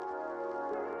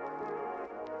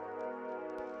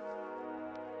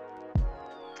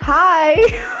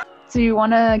Hi! Do you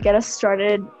want to get us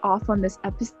started off on this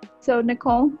episode,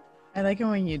 Nicole? I like it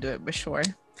when you do it, but sure.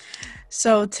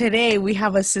 So today we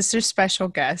have a sister special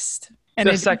guest.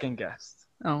 The second guest.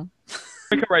 Oh.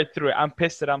 We can right through it. I'm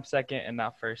pissed that I'm second and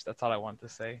not first. That's all I want to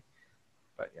say.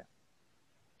 But yeah.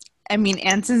 I mean,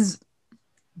 Anson's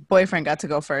boyfriend got to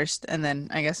go first, and then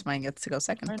I guess mine gets to go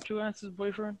second. Aren't you Ance's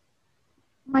boyfriend?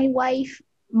 My wife.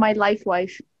 My life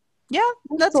wife. Yeah,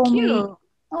 that's told cute. me.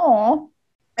 Aw.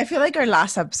 I feel like our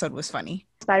last episode was funny.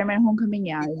 Spider-Man Homecoming,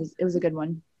 yeah, it was a good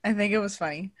one. I think it was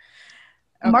funny.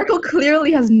 Okay. Marco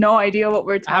clearly has no idea what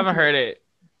we're talking I haven't heard it.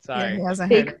 Sorry. Yeah, he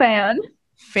hasn't heard Fake it. fan.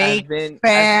 Fake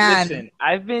fan.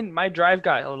 Listen, my drive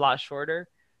got a lot shorter,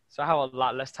 so I have a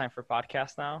lot less time for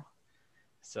podcasts now.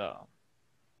 So.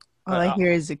 All I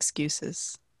hear is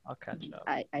excuses. I'll catch up.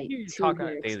 I hear you talking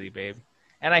on daily, babe.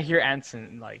 And I hear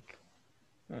Anson, like,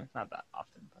 not that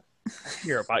often, but I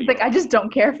hear about you. Like, I just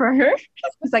don't care for her.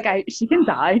 It's like, she can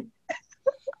die.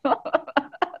 I'm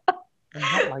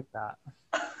not like that.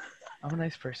 I'm a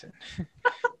nice person.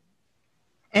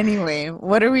 Anyway,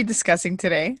 what are we discussing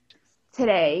today?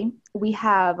 Today, we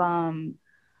have,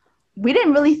 we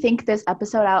didn't really think this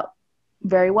episode out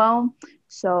very well,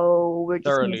 so we're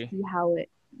just going to see how it,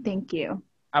 thank you.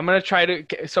 I'm going to try to,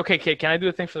 it's okay, Kate, can I do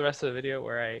a thing for the rest of the video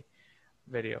where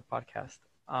video podcast?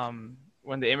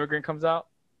 When the immigrant comes out,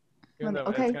 even though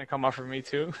it's going to come off for me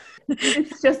too.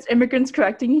 It's just immigrants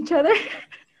correcting each other.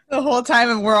 The whole time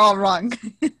and we're all wrong.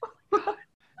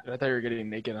 I thought you were getting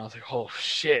naked, and I was like, "Oh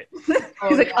shit!" He's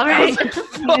like, "All right."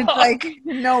 It's like,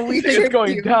 no, it's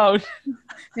going down.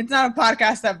 It's not a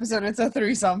podcast episode; it's a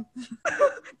threesome.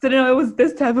 Didn't know it was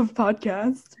this type of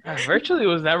podcast. Virtually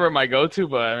was never my go-to,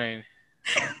 but I mean,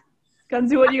 gotta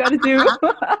do what you gotta do.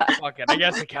 Fuck it, I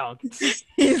guess it counts.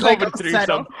 He's like a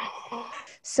threesome.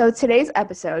 So today's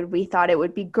episode, we thought it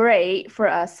would be great for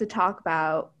us to talk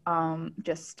about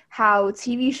just how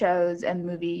TV shows and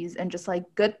movies and just like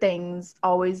good things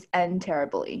always end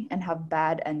terribly and have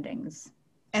bad endings.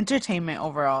 Entertainment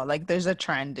overall, like there's a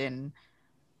trend in.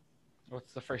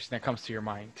 What's the first thing that comes to your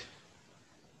mind?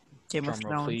 Game of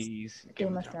Thrones. Please.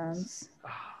 Game of Thrones. Oh,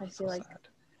 I feel like.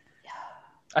 Yeah.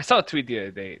 I saw a tweet the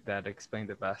other day that explained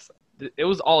it best. It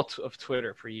was all of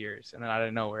Twitter for years, and then out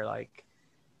of nowhere, like.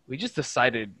 We just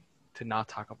decided to not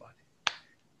talk about it.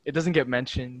 It doesn't get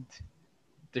mentioned.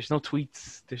 There's no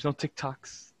tweets. There's no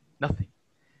TikToks. Nothing.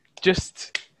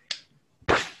 Just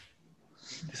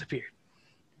disappeared.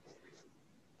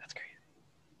 That's crazy.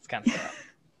 It's kind of sad.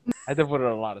 I devoted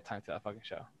a lot of time to that fucking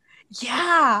show.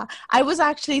 Yeah. I was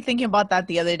actually thinking about that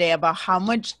the other day, about how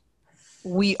much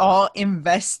we all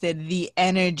invested the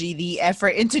energy, the effort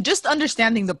into just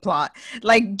understanding the plot.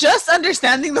 Like, just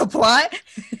understanding the plot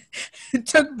it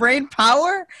took brain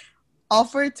power, all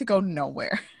for it to go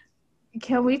nowhere.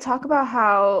 Can we talk about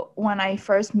how when I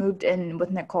first moved in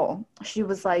with Nicole, she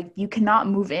was like, you cannot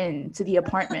move in to the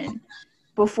apartment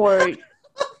before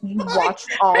you watched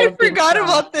all of I forgot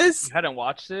about this. You hadn't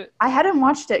watched it? I hadn't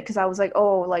watched it because I was like,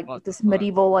 oh, like this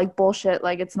medieval like bullshit,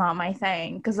 like it's not my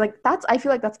thing. Because like I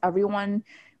feel like that's everyone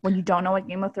when you don't know what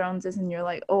Game of Thrones is and you're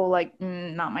like, oh, like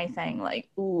not my thing, like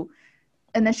ooh.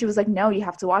 And then she was like, no, you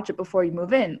have to watch it before you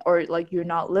move in or like you're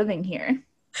not living here.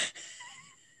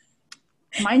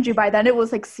 Mind you, by then it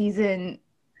was like season,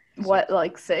 what,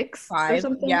 like 6 5 or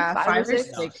something? Yeah, 5 or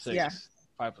 6. No, 6. Yeah.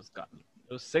 5 was gone.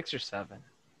 It was 6 or 7.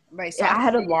 Right, yeah, I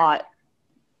had a lot.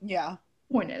 Yeah.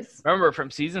 Point is. Remember,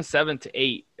 from season 7 to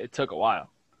 8, it took a while.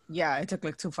 Yeah, it took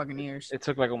like 2 fucking years. It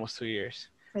took like almost 2 years.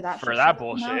 For that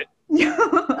bullshit.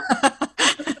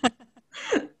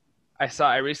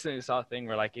 I recently saw a thing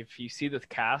where like if you see the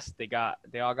cast, they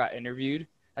all got interviewed.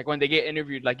 Like when they get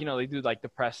interviewed, like they do like the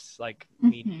press like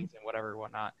meetings and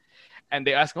whatnot. And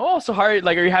they ask them, "Oh, so hard,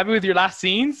 like are you happy with your last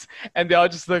scenes?" And they all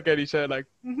just look at each other like,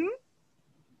 "Mm-hmm."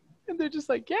 And they're just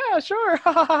like, "Yeah, sure."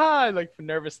 Ha ha ha. Like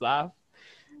nervous laugh.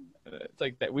 It's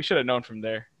like that we should have known from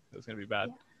there. It was going to be bad.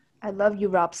 I love you,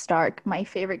 Robb Stark, my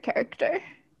favorite character.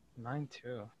 Mine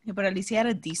too. Yeah, but at least he had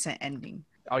a decent ending.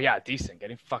 Oh yeah, decent.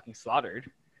 Getting fucking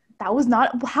slaughtered. That was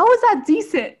not. How is that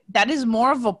decent? That is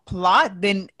more of a plot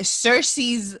than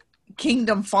Cersei's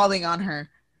kingdom falling on her.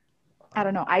 I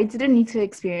don't know. I didn't need to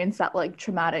experience that like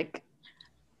traumatic.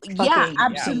 Yeah,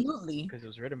 absolutely. Because it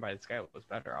was written by this guy. It was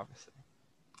better, obviously.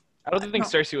 I don't think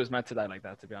Cersei was meant to die like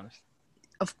that, to be honest.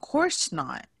 Of course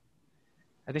not.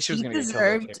 I think she was going to get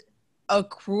deserved killed. A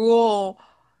cruel,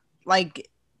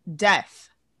 like, death.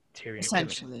 Tyrion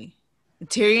essentially.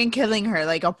 Tyrion killing her,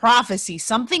 like a prophecy,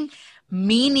 something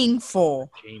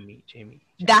meaningful. Jamie.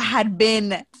 That had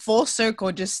been full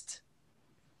circle. Just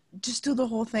do the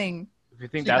whole thing. If you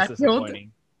think that's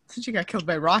disappointing. She got killed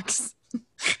by rocks.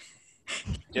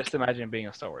 Just imagine being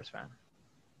a Star Wars fan.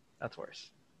 That's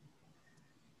worse.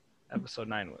 Episode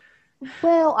 9 was.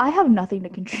 Well, I have nothing to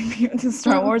contribute to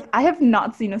Star Wars. I have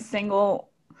not seen a single.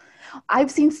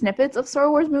 I've seen snippets of Star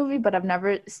Wars movie, but I've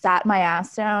never sat my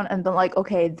ass down and been like,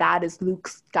 okay, that is Luke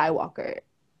Skywalker.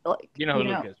 Like, You know who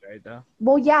Luke is, right? Though.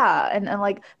 well, yeah, and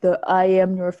like the I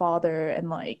am your father and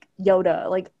like Yoda.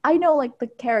 Like I know like the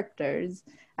characters.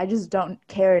 I just don't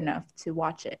care enough to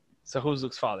watch it. So who's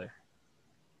Luke's father?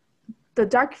 The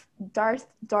Darth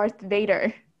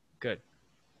Vader. Good.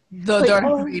 The Like, Darth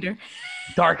oh. Vader.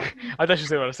 Dark. I thought you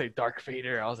were going to say Dark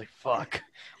Vader. I was like, fuck.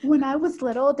 When I was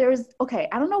little, okay,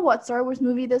 I don't know what Star Wars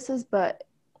movie this is, but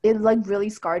it like really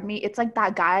scarred me. It's like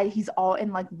that guy, he's all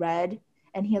in like red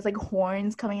and he has like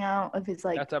horns coming out of his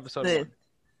like. That's episode Sith. 1.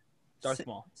 Darth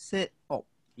Maul. Oh.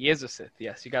 He is a Sith.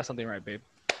 Yes, you got something right, babe.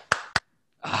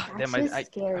 Ah, That's damn, just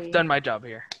scary. I've done my job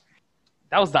here.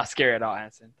 That was not scary at all,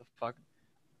 Anson. The fuck?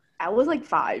 I was like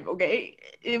 5, okay?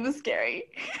 It was scary.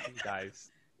 You guys.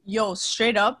 Yo,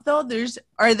 straight up though,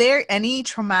 are there any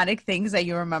traumatic things that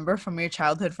you remember from your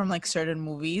childhood from like certain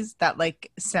movies that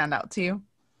like stand out to you?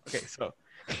 Okay, so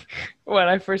when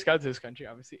I first got to this country,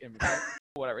 obviously, immigrant,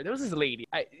 whatever, there was this lady.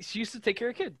 She used to take care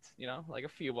of kids, you know, like a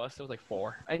few of us. There was like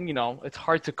 4. And, you know, it's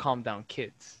hard to calm down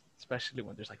kids, especially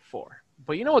when there's like 4.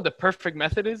 But you know what the perfect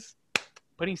method is?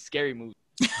 Putting scary movies.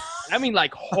 I mean,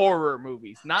 like horror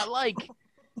movies, not like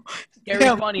scary,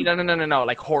 funny. No,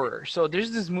 like horror. So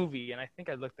there's this movie, and I think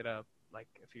I looked it up like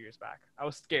a few years back. I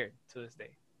was scared to this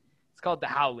day. It's called The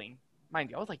Howling.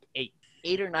 Mind you, I was like 8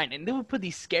 or 9, and they would put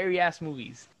these scary ass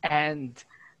movies, and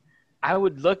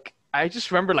I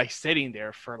just remember like sitting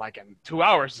there for like 2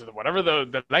 hours or whatever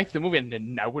the length of the movie, and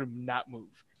then I would not move.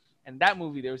 And that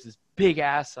movie, there was this big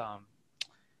ass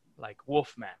like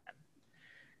wolf man,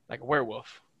 like a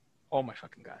werewolf. Oh my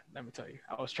fucking god! Let me tell you,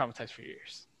 I was traumatized for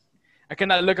years. I could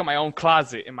not look at my own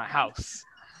closet in my house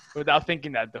without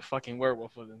thinking that the fucking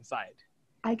werewolf was inside.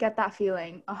 I get that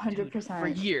feeling 100%. For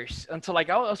years, until like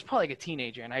I was probably like a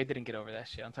teenager, and I didn't get over that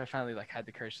shit until I finally like had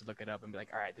the courage to look it up and be like,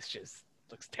 all right, this shit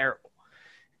looks terrible.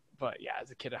 But yeah,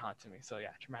 as a kid, it haunted me. So yeah,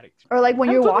 traumatic. Or like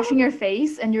when you're washing your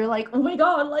face and you're like, oh my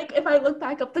god, like if I look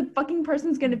back up, the fucking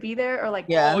person's gonna be there. Or like,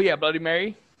 Yeah. Oh yeah, Bloody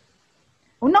Mary.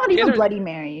 well, not You guys even ever- Bloody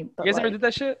Mary. But You guys like, ever did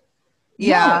that shit?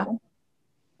 Yeah. no.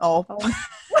 Oh.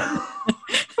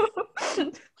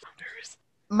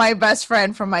 My best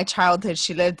friend from my childhood,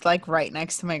 she lived like right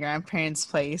next to my grandparents'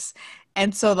 place.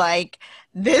 And so like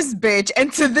this bitch,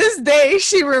 and to this day,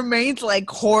 she remains like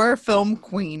horror film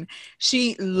queen.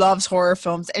 She loves horror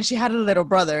films and she had a little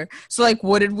brother. So like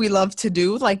what did we love to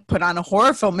do? Like put on a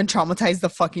horror film and traumatize the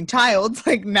fucking child.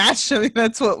 Like naturally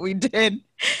that's what we did.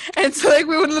 And so like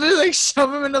we would literally like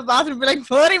shove him in the bathroom and be like,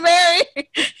 Bloody Mary.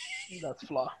 That's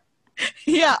flaw.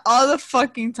 Yeah, all the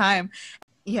fucking time.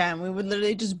 Yeah, and we would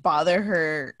literally just bother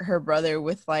her brother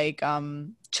with like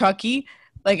Chucky.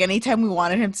 Like anytime we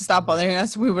wanted him to stop bothering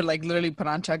us, we would like literally put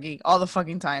on Chucky all the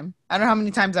fucking time. I don't know how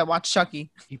many times I watched Chucky.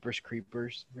 Keepers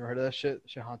Creepers. You ever heard of that shit?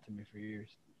 Shit haunted me for years.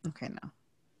 Okay,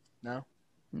 no.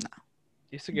 No?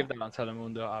 Used to give that on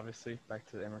Telemundo, obviously. Back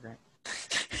to the immigrant.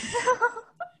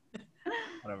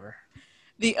 Whatever.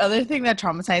 The other thing that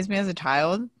traumatized me as a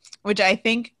child, which I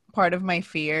think part of my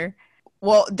fear,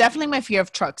 well, definitely my fear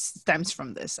of trucks stems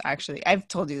from this, actually. I've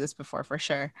told you this before, for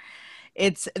sure.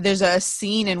 There's a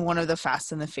scene in one of the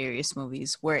Fast and the Furious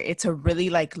movies where it's a really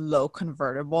like low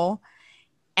convertible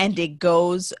and it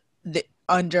goes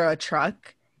under a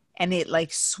truck and it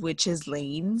like switches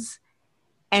lanes.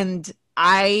 And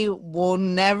I will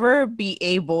never be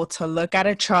able to look at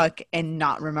a truck and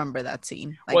not remember that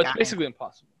scene. Like, Well, it's basically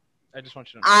impossible. I just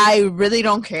want you to know. I really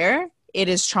don't care. It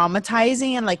is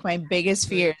traumatizing, and like my biggest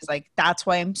fear is like that's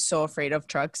why I'm so afraid of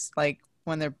trucks. Like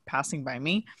when they're passing by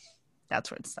me,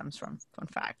 that's where it stems from. Fun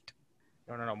fact.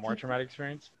 You want to know more traumatic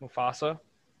experience? Mufasa.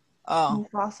 Oh,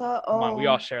 Mufasa? Come Oh. on, we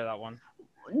all share that one.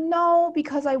 No,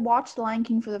 because I watched Lion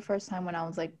King for the first time when I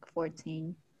was like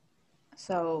 14.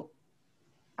 So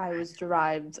I was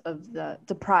deprived,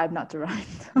 not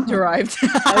derived. derived.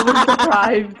 I was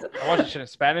deprived. I watched it shit in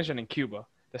Spanish and in Cuba.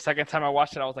 The second time I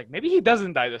watched it, I was like, maybe he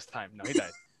doesn't die this time. No, he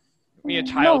died. Me, a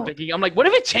child, No. thinking, I'm like, what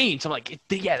if it changed? I'm like,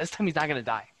 yeah, this time he's not gonna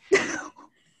die.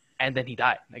 And then he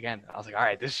died again. I was like, all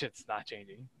right, this shit's not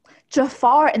changing.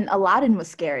 Jafar and Aladdin was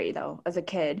scary though, as a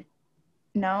kid.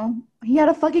 No? He had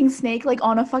a fucking snake like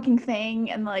on a fucking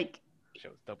thing and like Shit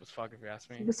was dope as fuck if you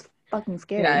ask me. it was fucking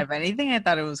scary. Yeah, if anything, I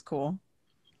thought it was cool.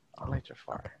 I like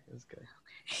Jafar. It was good.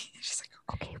 She's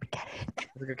like, Okay, we get it.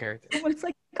 He's a good character. It's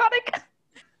like iconic.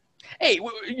 Hey,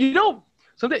 you know,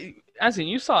 something, Anthony,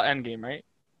 you saw Endgame, right?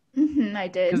 I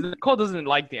did. Because Nicole doesn't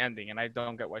like the ending, and I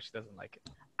don't get why she doesn't like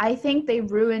it. I think they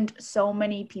ruined so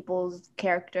many people's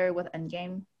character with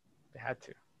Endgame. They had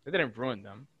to. They didn't ruin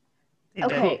them. They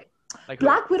did. Okay, Like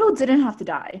Black Widow didn't have to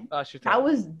die. That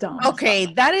was dumb. Okay,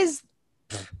 that is,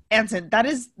 Anson, that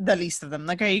is the least of them.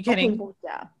 Like, are you kidding? Okay, well,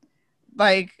 yeah.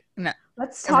 Like, no.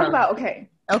 Let's talk about,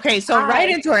 Okay, so right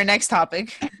into our next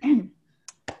topic.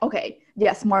 Okay,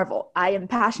 yes, Marvel. I am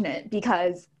passionate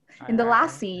because in the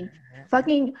last scene,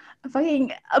 fucking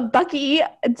Bucky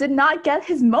did not get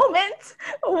his moment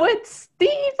with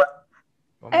Steve.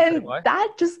 And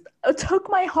that just took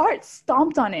my heart,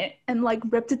 stomped on it, and like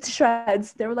ripped it to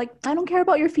shreds. They were like, I don't care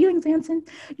about your feelings, Anson.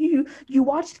 You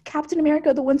watched Captain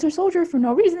America the Winter Soldier for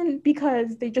no reason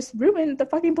because they just ruined the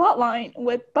fucking plot line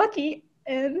with Bucky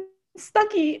and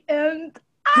Stucky and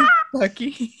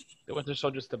Bucky. The Winter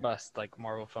Soldier's the best like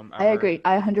Marvel film ever. I agree.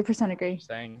 I 100% agree.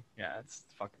 Saying, yeah, it's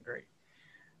fucking great.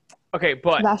 Okay,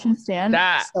 but Sebastian Stan,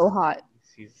 so hot.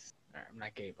 I'm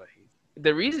not gay, but he's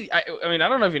the reason. I mean, I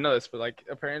don't know if you know this, but like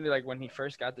apparently, like when he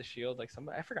first got the shield, like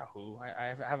somebody, I forgot who.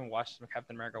 I haven't watched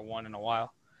Captain America 1 in a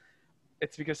while.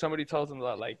 It's because somebody tells him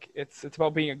that like it's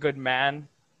about being a good man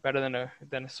better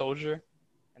than a soldier,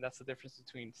 and that's the difference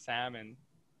between Sam and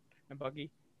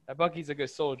Bucky. That Bucky's a good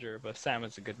soldier, but Sam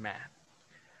is a good man.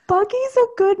 Bucky's a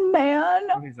good man.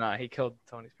 No, he's not. He killed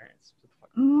Tony's parents.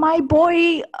 My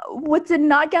boy did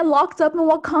not get locked up in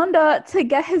Wakanda to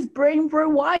get his brain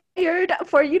rewired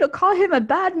for you to call him a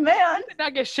bad man. He did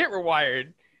not get shit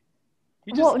rewired.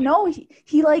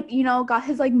 He like, you know, got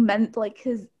his like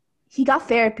he got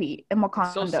therapy in Wakanda.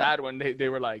 It's so sad when they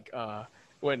were like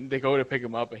when they go to pick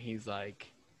him up and he's like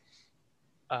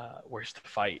where's the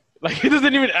fight? Like he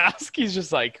doesn't even ask. He's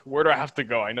just like, where do I have to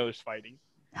go? I know there's fighting.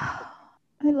 I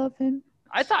love him.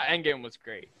 I thought Endgame was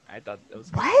great. I thought it was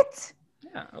good. What?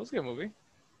 Yeah, it was a good movie.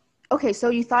 Okay, so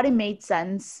you thought it made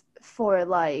sense for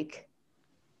like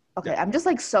okay, yeah. I'm just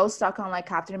like so stuck on like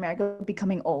Captain America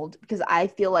becoming old because I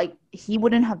feel like he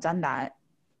wouldn't have done that.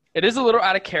 It is a little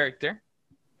out of character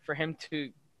for him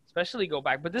to especially go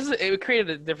back, but it created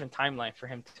a different timeline for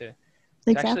him to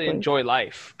actually enjoy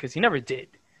life because he never did.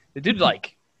 The dude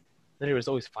like literally was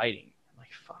always fighting. I'm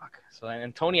like fuck. So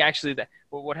and Tony actually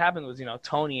what happened was, you know,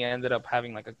 Tony ended up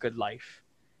having like a good life.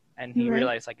 And he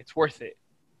realized, like, it's worth it.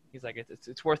 He's like,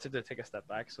 it's worth it to take a step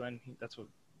back. So then that's what,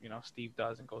 you know, Steve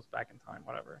does and goes back in time,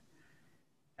 whatever.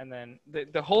 And then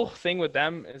the whole thing with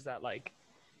them is that, like,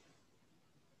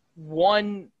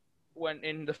 when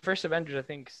in the first Avengers, I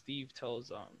think Steve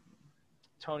tells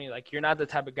Tony, like, you're not the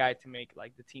type of guy to make,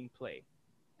 like, the team play.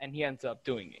 And he ends up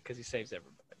doing it because he saves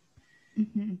everybody.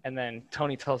 Mm-hmm. And then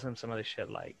Tony tells him some other shit,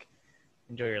 like,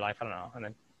 enjoy your life. I don't know. And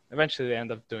then eventually they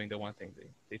end up doing the one thing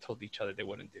they told each other they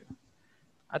wouldn't do.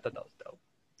 I thought that was dope.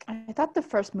 I thought the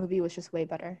first movie was just way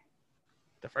better.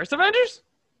 The first Avengers?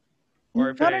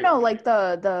 Or no. Like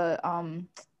the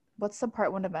what's the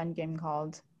part 1 of Endgame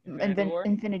called?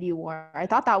 Infinity War. I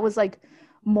thought that was like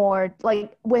more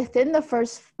like within the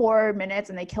first 4 minutes,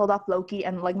 and they killed off Loki,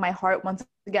 and like my heart once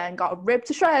again got ripped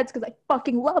to shreds because I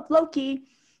fucking love Loki.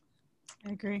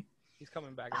 I agree. He's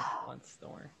coming back once.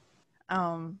 Don't worry.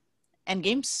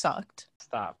 Endgame sucked.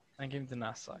 Stop. Endgame did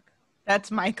not suck.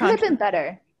 That's my could have been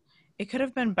better. It could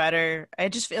have been better. I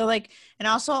just feel like, and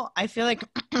also I feel like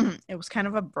it was kind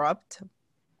of abrupt.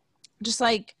 Just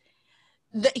like,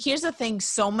 here's the thing: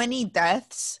 so many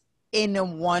deaths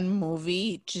in one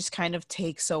movie just kind of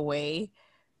takes away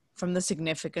from the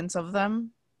significance of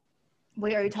them.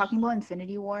 Wait, are you talking about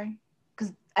Infinity War?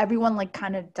 Because everyone like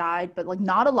kind of died, but like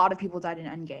not a lot of people died in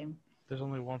Endgame. There's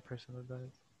only one person that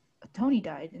died. Tony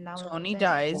died, and that was Tony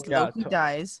dies. Yeah, Loki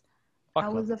dies.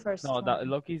 That was the first. No,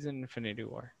 Loki's in Infinity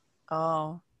War.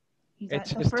 Oh,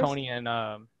 it's just Tony and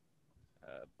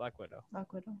Black Widow.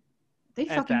 They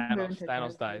and fucking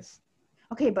Thanos dies.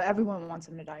 Okay, but everyone wants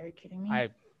him to die. Are you kidding me?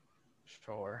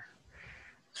 Sure.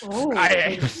 Oh,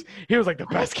 he was like the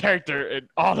best character in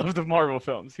all of the Marvel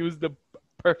films. He was the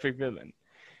perfect villain.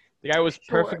 The guy was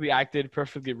perfectly acted,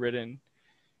 perfectly written.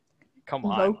 Come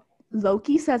on.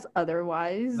 Loki says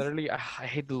otherwise. Literally, I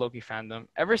hate the Loki fandom.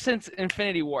 Ever since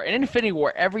Infinity War. In Infinity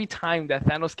War, every time that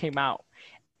Thanos came out,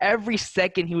 every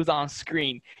second he was on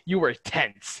screen, you were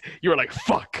tense. You were like,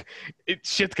 fuck,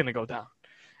 shit's gonna go down.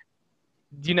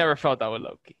 You never felt that with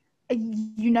Loki.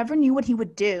 You never knew what he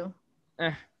would do.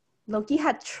 Loki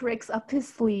had tricks up his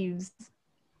sleeves.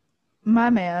 My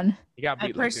man. He got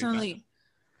beat.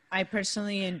 I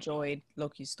personally enjoyed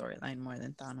Loki's storyline more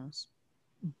than Thanos.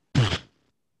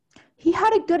 He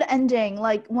had a good ending,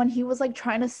 like when he was like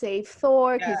trying to save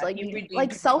Thor, because like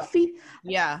selfie.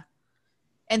 Yeah,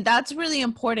 and that's really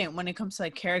important when it comes to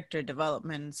like character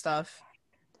development and stuff.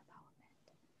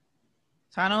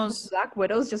 Thanos, Black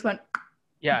Widows just went.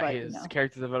 Yeah, But, his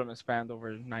character development spanned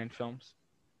over 9 films,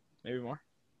 maybe more.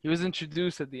 He was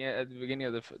introduced at the beginning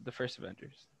of the first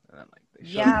Avengers, and then like they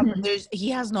showed him. but he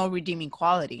has no redeeming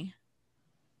quality.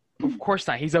 Of course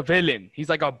not. He's a villain. He's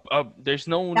like there's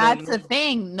no. That's the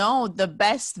thing. No, the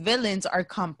best villains are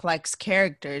complex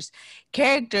characters.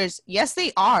 Yes,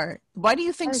 they are. Why do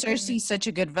you think Cersei's such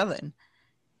a good villain?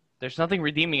 There's nothing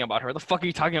redeeming about her. What the fuck are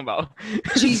you talking about?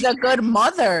 She's a good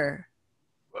mother.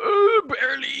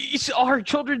 Barely. All her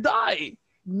children die.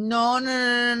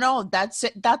 No. That's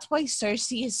it. That's why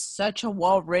Cersei is such a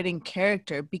well-written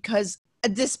character, because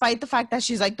despite the fact that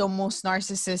she's like the most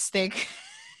narcissistic,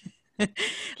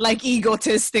 like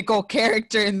egotistical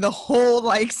character in the whole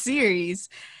like series,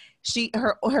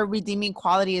 her redeeming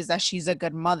quality is that she's a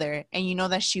good mother, and you know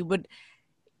that she would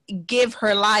give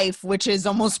her life, which is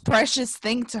the most precious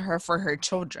thing to her, for her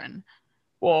children.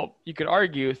 Well, you could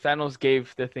argue Thanos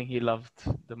gave the thing he loved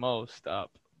the most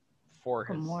up for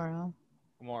his Gamora.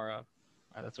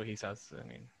 That's what he says. I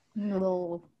mean,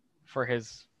 for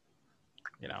his,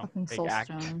 big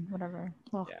act, whatever.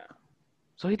 Oh. Yeah.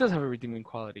 So he does have a redeeming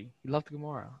quality. He loved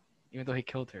Gamora, even though he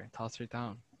killed her and tossed her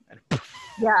down. And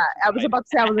yeah, I was about to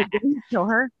say, I was like, didn't he kill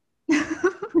her?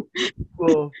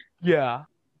 Well, yeah,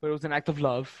 but it was an act of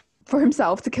love. For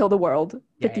himself, to kill the world.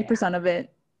 50% of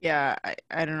it. Yeah,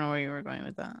 I don't know where you were going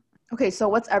with that. Okay, so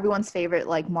what's everyone's favorite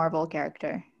like Marvel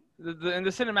character? In the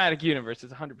cinematic universe,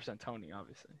 it's 100% Tony,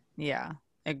 obviously. Yeah,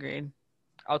 agreed.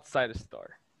 Outside of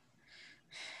Thor.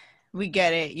 We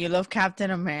get it. You love Captain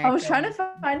America. I was trying to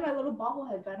find my little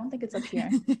bobblehead, but I don't think it's up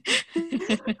here.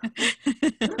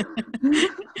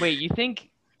 Wait, you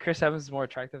think Chris Evans is more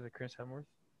attractive than Chris Hemsworth?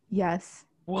 Yes.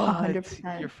 What?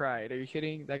 100%. You're fried. Are you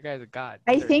kidding? That guy's a god.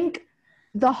 I think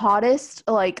the hottest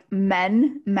like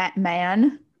man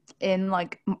in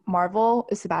like Marvel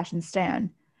is Sebastian Stan,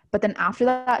 but then after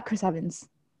that, Chris Evans,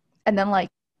 and then like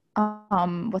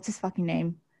what's his fucking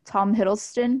name? Tom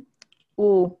Hiddleston.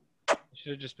 Ooh. You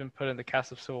should have just been put in the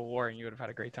cast of Civil War, and you would have had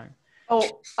a great time.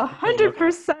 Oh,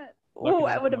 100%. Oh,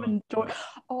 I would have enjoyed.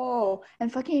 Oh, and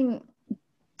fucking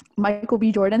Michael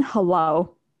B. Jordan.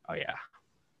 Hello. Oh yeah.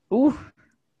 Ooh.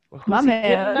 Well, my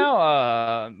man.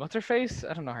 No, what's her face?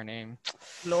 I don't know her name.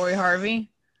 Lori Harvey.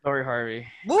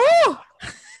 Woo!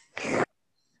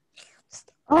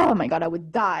 Oh my god, I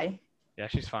would die. Yeah,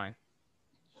 she's fine.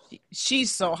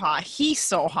 She's so hot. He's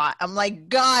so hot. I'm like,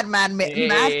 God, man, made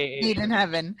in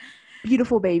heaven.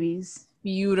 Beautiful babies.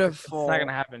 Beautiful. It's not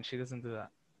gonna happen. She doesn't do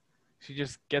that. She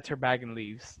just gets her bag and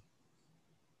leaves.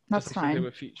 That's just fine.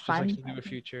 Like she did with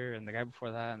Future and the guy before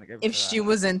that and the guy before If she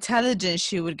was intelligent,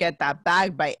 she would get that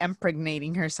bag by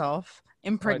impregnating herself.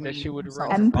 Impregnating.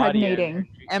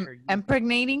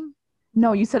 Impregnating?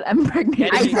 No, you said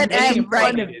impregnating. I said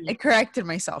impregnated. I corrected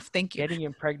myself. Thank you. Getting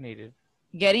impregnated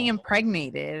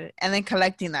and then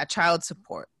collecting that child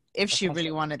support if she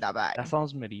really wanted that bag. That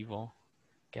sounds medieval.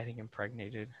 Getting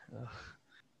impregnated. Ugh.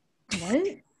 What?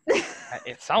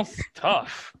 It sounds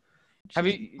tough. Have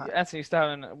you, Anthony, you still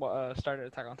haven't started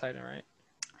Attack on Titan, right?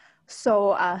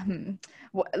 So,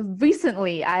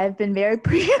 recently I've been very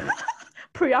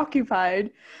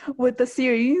preoccupied with the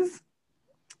series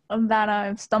that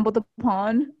I've stumbled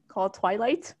upon called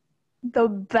Twilight. The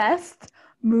best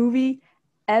movie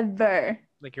ever.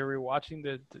 Like you're rewatching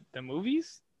the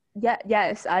movies? Yeah,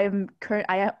 yes. I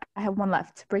have one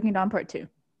left. Breaking Dawn Part 2.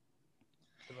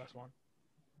 The best one.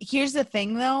 Here's the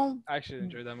thing, though. I actually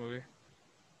enjoyed that movie.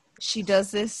 She does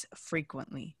this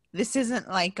frequently. This isn't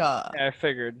like a... Yeah, I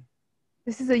figured.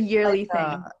 This is a yearly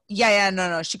thing.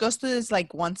 No. She goes through this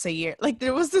like once a year. Like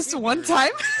there was this one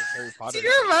time. Do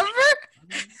you remember?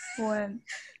 When?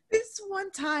 This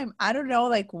one time, I don't know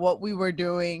like what we were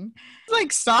doing.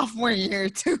 Like sophomore year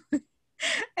too.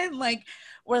 And like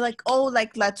we're like, oh,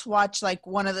 like let's watch like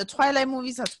one of the Twilight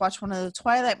movies.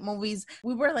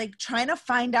 We were like trying to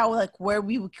find out like where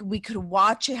we could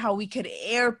watch it, how we could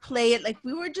airplay it. Like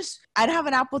we were I didn't have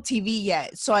an Apple TV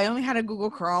yet, so I only had a Google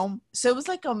Chrome. So it was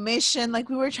like a mission. Like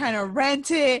we were trying to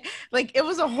rent it. Like it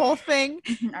was a whole thing.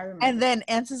 I remember. And then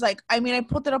Answer's like, I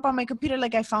pulled it up on my computer.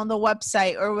 Like I found the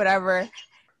website or whatever.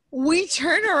 We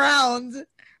turn around.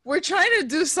 We're trying to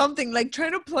do something, like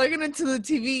trying to plug it into the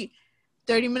TV.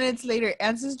 30 minutes later,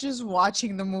 Answer's just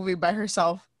watching the movie by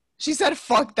herself. She said,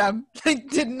 fuck them. Like,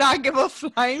 did not give a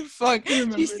flying fuck.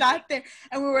 She sat there,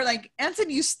 and we were like,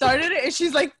 Anson, you started it? And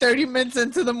she's like 30 minutes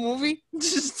into the movie.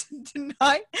 Just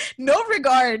deny. No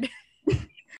regard.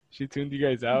 She tuned you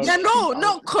guys out? Yeah,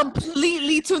 no,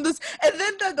 completely tuned us. And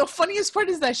then the funniest part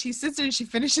is that she sits there and she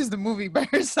finishes the movie by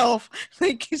herself.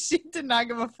 Like, she did not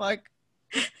give a fuck.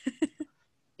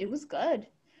 It was good.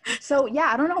 So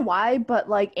yeah, I don't know why, but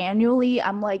like annually,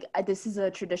 I'm like, this is a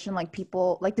tradition. Like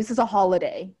people, like this is a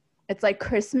holiday. It's like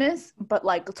Christmas, but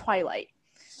like Twilight.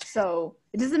 So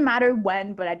it doesn't matter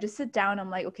when, but I just sit down. I'm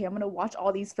like, okay, I'm gonna watch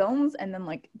all these films, and then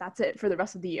like that's it for the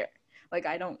rest of the year. Like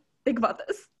I don't think about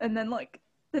this, and then like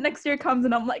the next year comes,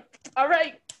 and I'm like, all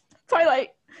right, Twilight.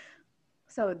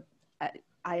 So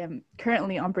I am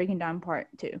currently on Breaking Down Part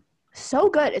 2. So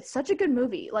good. It's such a good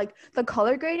movie. Like the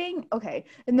color grading, okay.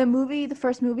 In the movie, the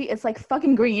first movie, it's like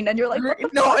fucking green, and you're like, what the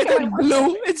No, fuck it's am I like watching?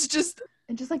 blue. It's just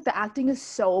And just like the acting is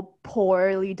so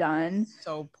poorly done,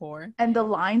 so poor. and the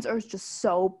lines are just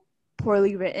so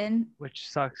poorly written. Which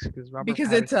sucks because Robert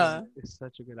Because it's Pattinson is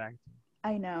such a good actor.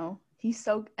 I know. He's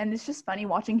so, and it's just funny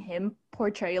watching him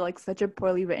portray like such a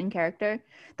poorly written character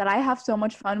that I have so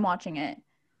much fun watching it.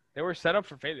 They were set up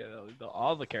for failure though.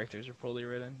 All the characters are poorly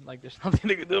written. Like there's nothing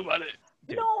they can do about it.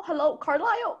 Dude. No, hello,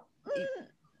 Carlisle.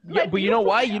 Yeah, but you know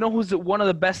why? You know who's one of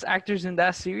the best actors in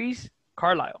that series?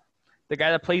 Carlisle, the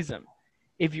guy that plays him.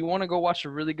 If you want to go watch a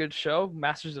really good show,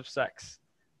 Masters of Sex,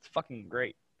 it's fucking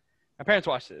great. My parents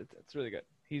watched it. It's really good.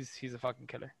 He's a fucking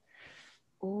killer.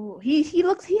 Oh, he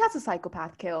has a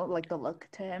psychopath kill, like the look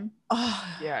to him.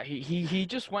 Oh, Yeah, he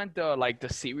just went the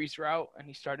series route, and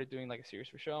he started doing like a series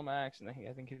for Showmax, and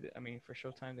then for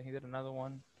Showtime, then he did another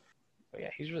one. But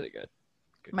yeah, he's really good.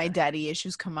 my daddy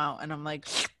issues come out, and I'm like,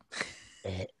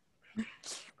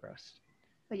 Gross.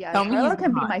 But yeah, Tell me Carlisle he's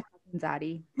can be not. my fucking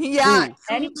zaddy. yeah.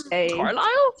 Anyway,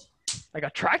 Carlisle? Like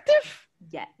attractive?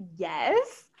 yeah,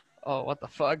 yes. Oh, what the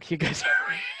fuck? You guys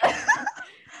are.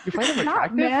 You find him That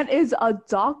attractive? man is a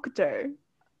doctor.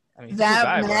 I mean, he's a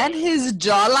That good guy, man, but- his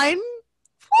jawline,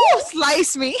 whew,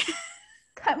 slice me.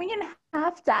 Cut me in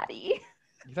half, daddy.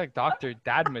 He's like Dr.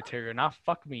 Dad material, not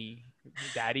fuck me,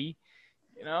 daddy.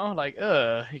 You know, like,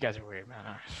 you guys are weird, man.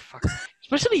 Fuck.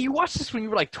 Especially you watched this when you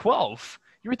were like 12.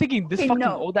 You were thinking this Okay, fucking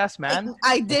no. old ass man.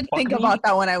 I did Fuck think me? about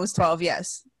that when I was 12,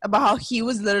 yes. About how he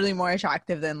was literally more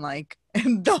attractive than like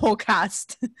the whole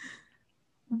cast.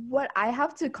 What I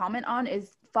have to comment on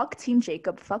is fuck Team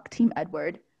Jacob, fuck Team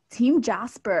Edward, Team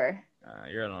Jasper.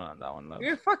 You're alone on that one, love.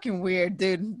 You're fucking weird,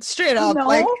 dude. Straight up. No,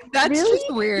 like, that's really?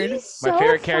 just weird. He's My so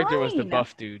favorite character was the fine.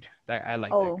 buff dude. That I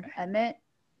like Oh, that guy. Emmett.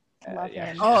 Love yeah.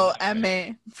 him. Oh,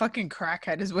 Emmett. Fucking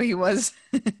crackhead is what he was.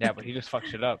 Yeah, but he just fucked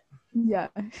shit up. Yeah.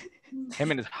 Him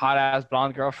and his hot ass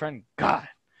blonde girlfriend. God.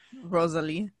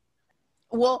 Rosalie.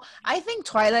 Well, I think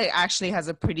Twilight actually has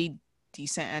a pretty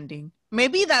decent ending.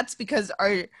 Maybe that's because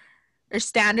our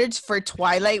standards for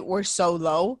Twilight were so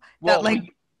low that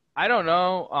like I don't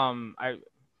know. You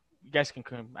guys can.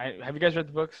 Have you guys read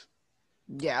the books?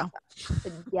 yeah.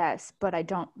 Yes, but I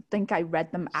don't think I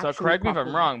read them actually. So correct me if I'm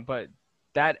properly. wrong, but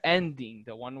that ending,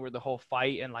 the one where the whole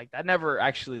fight and like that never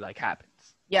actually like happens.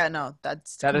 Yeah, no,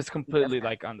 That is completely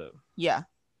like on the. yeah.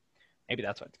 Maybe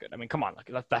that's why it's good. I mean, come on,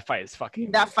 like that fight is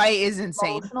fucking. That fight is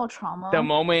insane. Emotional trauma. The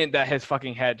moment that his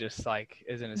fucking head just like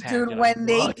is in his hand. Dude, you're when like,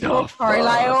 they what the killed fuck?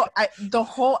 Carlisle,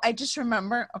 I just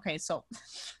remember, okay, so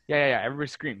Yeah. Everybody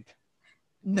screamed.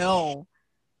 no.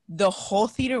 The whole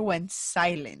theater went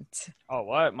silent Oh,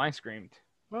 what? Mine screamed.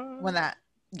 when that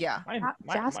yeah. Mine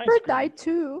Jasper screamed. died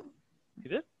too. He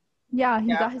did? Yeah, he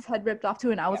Yeah. got his head ripped off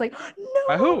too, and I was like, no,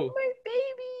 By who? my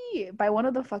baby. By one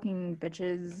of the fucking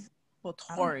bitches. Well,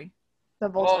 Tori. The Oh,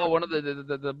 Voltron. one of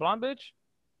the blonde bitch?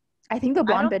 I think the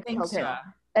blonde don't bitch think killed him. so.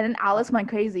 And then Alice went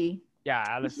crazy. Yeah,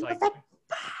 Alice He was like like,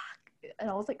 fuck. And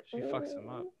I was like, she fucks him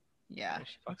up. Yeah.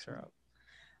 She fucks her up.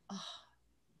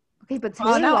 Okay, but Oh,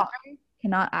 Taylor no. Lautner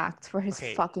cannot act for his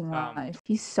Okay, fucking life.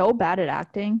 He's so bad at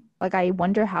acting. Like, I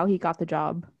wonder how he got the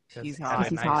job. He's Had hot. a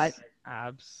He's nice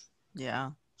abs.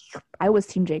 Yeah. I was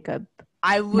Team Jacob,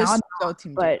 I was Now I'm so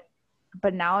team Jacob.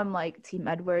 but now I'm like Team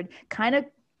Edward. Kind of,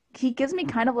 he gives me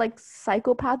kind of like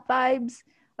psychopath vibes.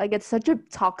 Like, it's such a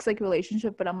toxic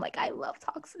relationship, but I'm like, I love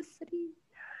toxicity.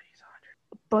 He's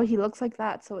 100. But he looks like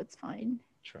that, so it's fine.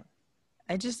 True.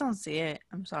 I just don't see it.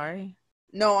 I'm sorry.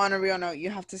 No, on a real note, you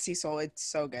have to see Soul. It's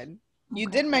so good. You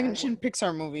Okay. did mention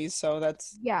Pixar movies, so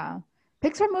that's Yeah.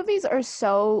 Pixar movies are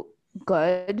so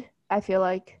good, I feel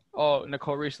like. Oh,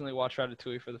 Nicole recently watched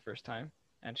Ratatouille for the first time,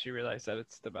 and she realized that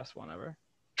it's the best one ever.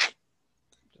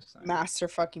 Just saying. master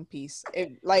fucking piece.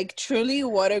 It like truly,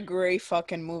 what a great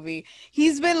fucking movie.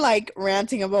 He's been like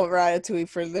ranting about Ratatouille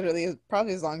for literally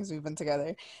probably as long as we've been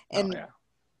together, and Oh, yeah.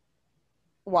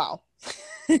 wow,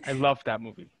 I love that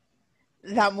movie.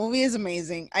 that movie is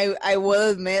amazing. I will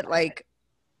admit, like,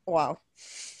 wow.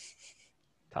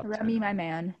 Top 10. Remy, my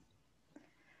man.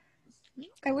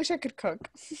 I wish I could cook.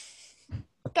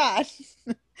 God,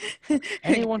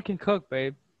 Anyone can cook,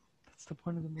 babe. That's the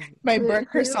point of the movie. my Clearly burnt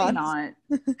croissants. not.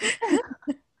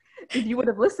 If you would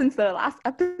have listened to the last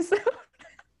episode.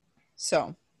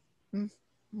 So,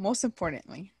 most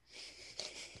importantly,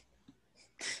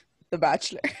 The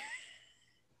Bachelor.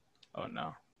 Oh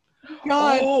no.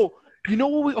 God. Oh, you know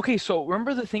what? Okay, so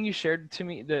remember the thing you shared to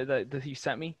me, that you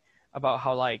sent me about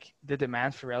how like the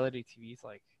demand for reality TV is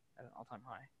like at an all-time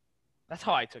high. That's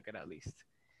how I took it, at least.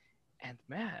 And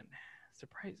man,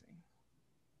 surprising.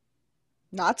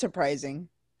 Not surprising.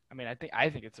 I mean, I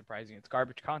think it's surprising. It's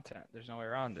garbage content. There's no way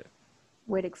around it.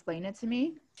 Wait, explain it to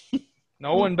me.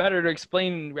 No one better to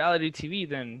explain reality TV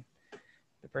than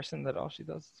the person that all she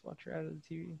does is watch reality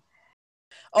TV.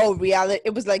 Oh, reality.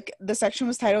 It was like the section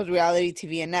was titled Reality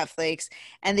TV and Netflix.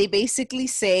 And they basically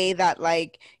say that,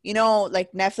 like, you know,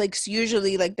 like Netflix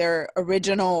usually, like, their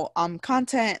original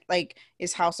content, like,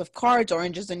 is House of Cards,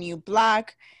 Orange is the New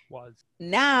Black. Was.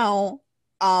 Now,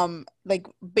 like,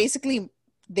 basically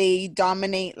they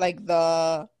dominate, like,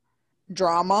 the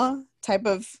drama type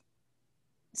of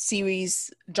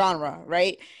series genre,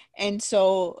 right? And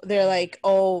so they're like,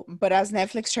 oh, but as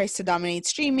Netflix tries to dominate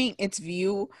streaming, its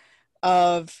view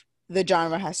of the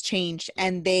genre has changed,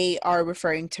 and they are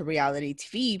referring to reality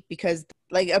TV because,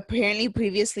 like, apparently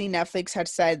previously Netflix had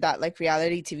said that, like,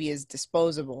 reality TV is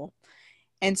disposable.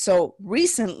 And so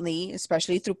recently,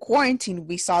 especially through quarantine,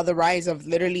 we saw the rise of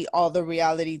literally all the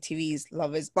reality TVs.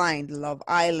 Love is Blind, Love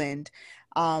Island,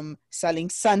 Selling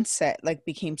Sunset, like,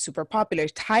 became super popular.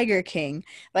 Tiger King,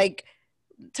 like,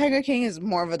 Tiger King is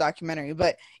more of a documentary,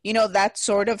 but you know, that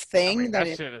sort of thing. I mean, that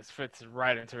shit fits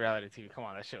right into reality TV. Come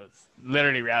on, that shit was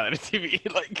literally reality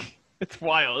TV. Like, it's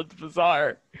wild, it's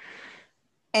bizarre.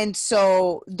 And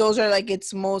so those are like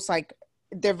its most, like,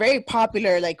 they're very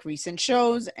popular, like, recent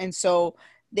shows. And so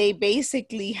they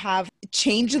basically have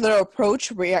changed their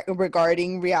approach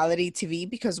regarding reality TV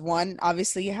because one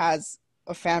obviously has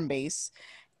a fan base.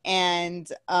 And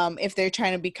if they're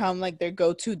trying to become like their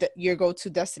your go-to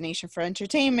destination for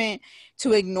entertainment,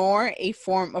 to ignore a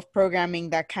form of programming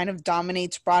that kind of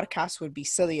dominates broadcast would be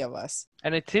silly of us.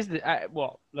 And it is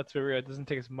well, let's be real, it doesn't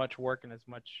take as much work and as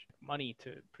much money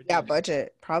to produce. Yeah,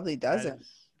 budget probably doesn't.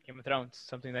 Game of Thrones,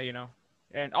 something that, you know,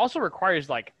 and also requires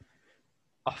like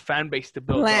a fan base to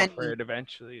build up for it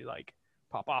eventually like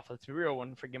pop off. Let's be real,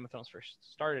 when Game of Thrones first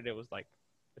started, it was like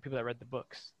the people that read the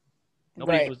books.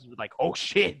 Nobody was like, oh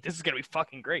shit, this is going to be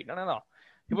fucking great. No.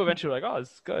 People eventually were like, oh,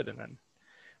 this is good. And then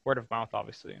word of mouth,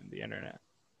 obviously, and the internet.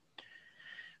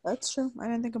 That's true. I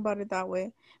didn't think about it that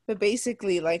way. But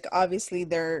basically, like, obviously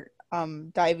they're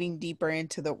diving deeper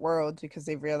into the world because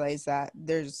they realized that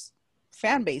there's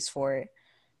fan base for it.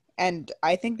 And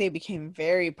I think they became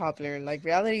very popular. Like,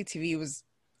 reality TV was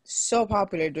so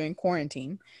popular during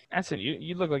quarantine. Anson,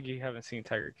 you look like you haven't seen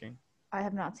Tiger King. I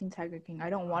have not seen Tiger King. I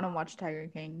don't want to watch Tiger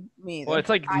King. Me either. Well, it's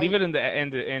like leave it in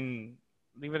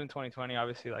leave it in 2020.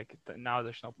 Obviously, like now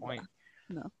there's no point.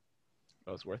 No.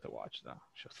 It was worth a watch though.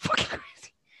 It was fucking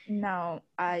crazy. No,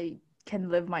 I can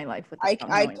live my life with what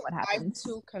happens. I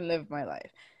too can live my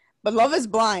life. But Love is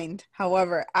Blind,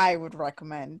 however, I would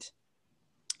recommend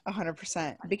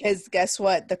 100% because guess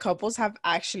what? The couples have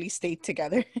actually stayed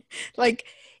together. Like,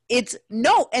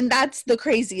 and that's the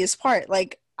craziest part.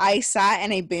 Like, I sat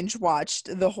and I binge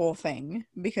watched the whole thing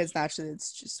because naturally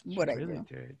it's just what I do.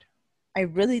 Did. I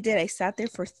really did. I sat there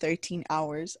for 13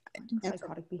 hours.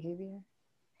 Psychotic behavior.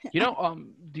 You know,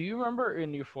 do you remember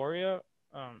in Euphoria?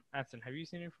 Anson, have you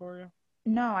seen Euphoria?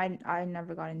 No, I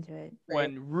never got into it.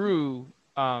 When Rue,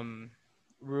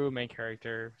 main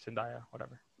character, Zendaya,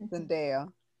 whatever.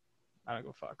 Zendaya. I don't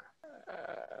go fuck.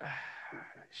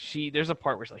 There's a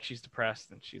part where she's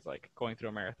depressed and she's like going through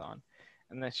a marathon.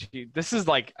 And then this is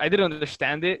like, I didn't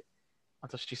understand it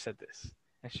until she said this.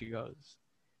 And she goes,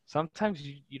 sometimes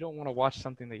you don't want to watch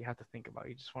something that you have to think about.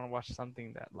 You just want to watch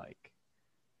something that like,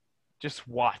 just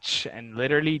watch. And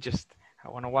literally I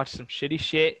want to watch some shitty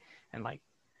shit and like,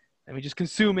 let me just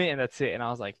consume it and that's it. And I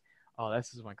was like, oh, this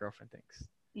is what my girlfriend thinks.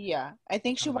 Yeah, I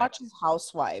think she watches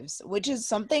Housewives, which is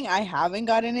something I haven't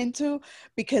gotten into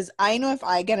because I know if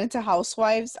I get into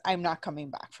Housewives, I'm not coming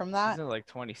back from that. Isn't it like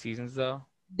 20 seasons though?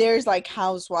 There's like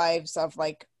Housewives of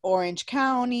like Orange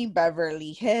County,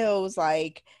 Beverly Hills,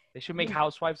 like they should make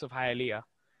Housewives of Hialeah.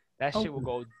 That shit will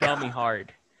go dummy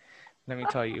hard. Let me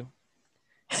tell you.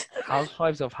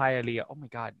 Housewives of Hialeah. Oh my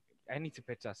god, I need to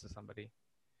pitch that to somebody.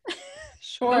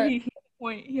 Sure. No, he has a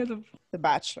point. The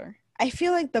Bachelor. I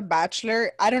feel like The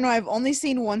Bachelor, I don't know, I've only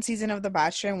seen one season of The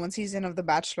Bachelor and one season of The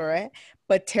Bachelorette,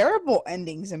 but terrible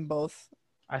endings in both.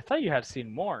 I thought you had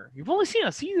seen more. You've only seen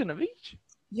a season of each?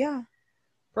 Yeah.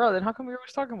 Bro, then how come you're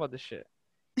always talking about this shit?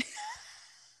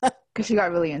 Because she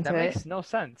got really into it. That makes no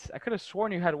sense. I could have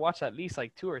sworn you had watched at least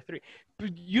like 2 or 3.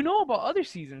 But you know about other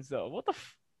seasons, though. What the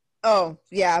Oh,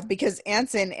 yeah, because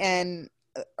Anson and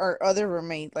our other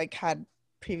roommate like had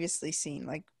previously seen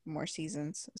like more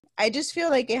seasons. I just feel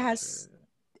like it has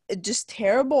just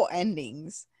terrible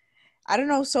endings. I don't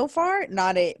know. So far,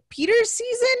 not it. Peter's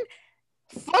season,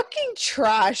 fucking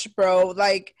trash, bro.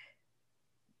 Like,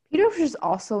 Peter was just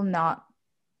also not.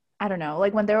 I don't know.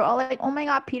 Like when they were all like, "Oh my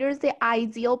God, Peter's the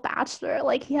ideal bachelor.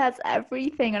 Like he has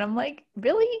everything," and I'm like,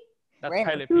 "Really?" That's Right.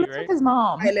 Pilot He Pete, looks right? like his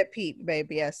mom. Pilot Pete,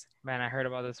 babe. Yes. Man, I heard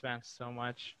about this man so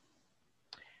much.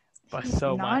 But He's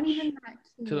so not much. even that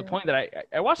cute. To the point that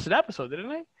I watched an episode, didn't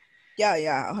I? Yeah,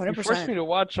 yeah, You forced 100%. me to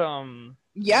watch Yeah,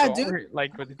 the one dude. where,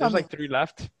 like there's like 3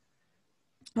 left.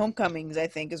 Homecomings, I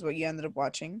think, is what you ended up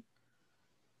watching.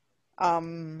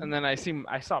 And then I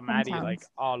saw Maddie Sometimes. like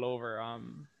all over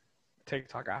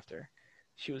TikTok after.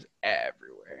 She was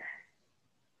everywhere.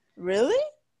 Really?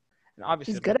 And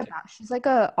obviously She's good at that. She's like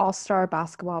a all-star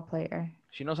basketball player.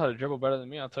 she knows how to dribble better than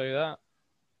me, I'll tell you that.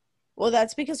 Well,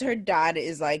 that's because her dad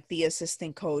is like the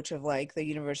assistant coach of like the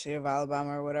University of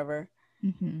Alabama or whatever.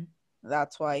 Mm-hmm.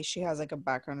 That's why she has like a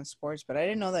background in sports. But I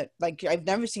didn't know that. Like, I've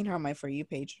never seen her on my For You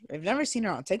page. I've never seen her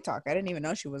on TikTok. I didn't even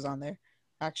know she was on there,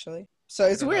 actually. So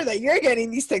it's weird that you're getting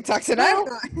these TikToks and I'm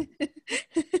not.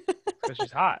 Because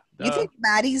she's hot. You Duh. think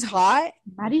Maddie's hot?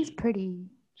 Maddie's pretty.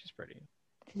 She's pretty.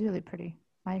 She's really pretty.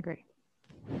 I agree.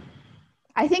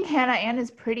 I think Hannah Ann is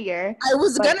prettier. I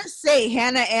was But- gonna say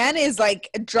Hannah Ann is like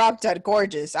drop dead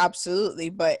gorgeous, absolutely.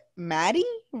 But Maddie,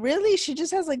 really? She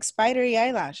just has like spidery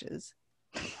eyelashes.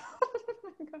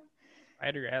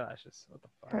 Spidery eyelashes. What the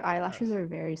fuck? Her eyelashes are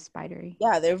very spidery.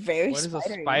 Yeah, they're very What is a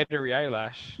spidery. spidery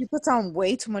eyelash? She puts on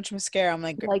way too much mascara. I'm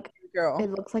like, Like girl, it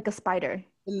looks like a spider. it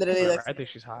literally Whatever, looks. I think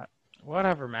she's hot.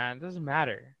 Whatever, man. It doesn't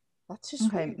matter. That's just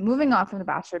Okay, weird. moving on from The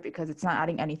Bachelor because it's not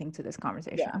adding anything to this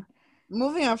conversation. Yeah.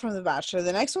 Moving on from The Bachelor,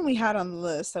 the next one we had on the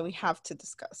list that we have to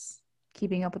discuss.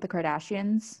 Keeping Up with the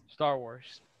Kardashians. Star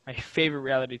Wars. My favorite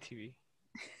reality TV.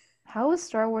 How is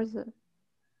Star Wars?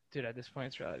 Dude, at this point,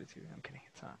 it's reality TV. I'm kidding.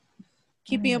 It's not.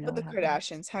 Keeping even Up with the know what happened.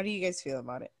 Kardashians. How do you guys feel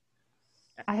about it?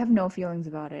 I have no feelings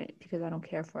about it because I don't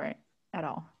care for it at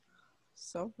all.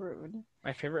 So rude.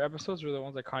 My favorite episodes were the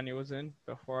ones that Kanye was in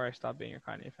before I stopped being a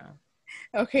Kanye fan.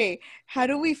 Okay, how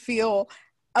do we feel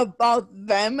about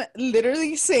them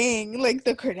literally saying like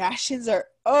the Kardashians are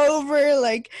over,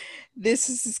 like this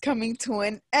is coming to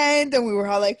an end, and we were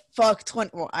all like, fuck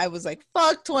 20. Well, I was like,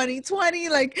 fuck 2020,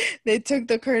 like they took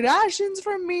the Kardashians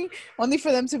from me, only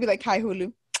for them to be like, hi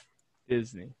Hulu.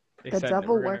 Disney. They The said that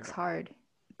devil we're gonna works hard,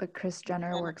 but Kris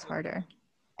Jenner works harder.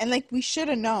 And like we should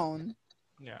have known.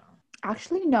 Yeah.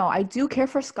 Actually, no, I do care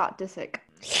for Scott Disick.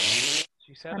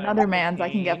 She said Another man's I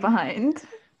can get cocaine. behind.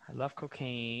 I love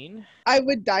cocaine. I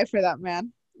would die for that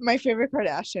man. My favorite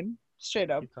Kardashian,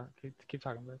 straight up. Keep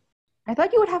talking, babe. I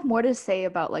thought you would have more to say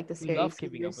about like the We series. love 'cause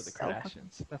keeping you're up with the so fucking-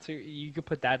 Kardashians. That's what you could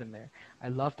put that in there. I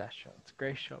love that show. It's a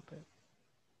great show, babe.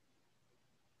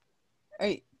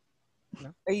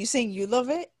 Are you saying you love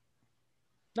it?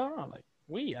 No, like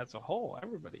we as a whole,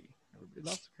 everybody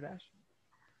loves the Kardashians.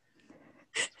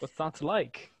 It's what's not to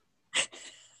like?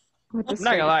 with the I'm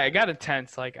not gonna series. lie, I got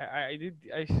intense. Like I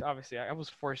was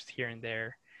forced here and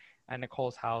there at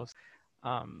Nicole's house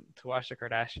to watch the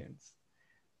Kardashians.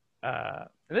 And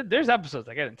there's episodes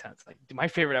that get intense. Like my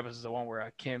favorite episode is the one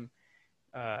where Kim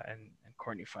and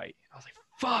Courtney fight. I was like,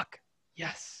 fuck,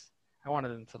 yes. I wanted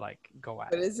them to like go at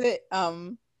What it. is it?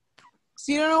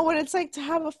 So you don't know what it's like to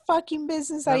have a fucking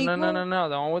business that No.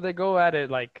 The one where they go at it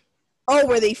like Oh,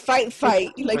 where they fight,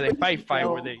 like where they fight,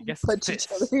 where they get punch each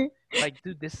fists. other. Like,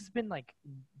 dude, this has been like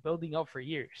building up for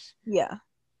years. Yeah.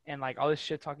 And like all this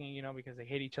shit talking, because they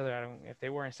hate each other. If they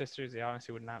weren't sisters, they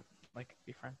honestly would not like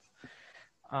be friends.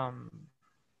 And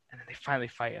then they finally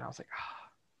fight, and I was like,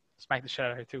 smack the shit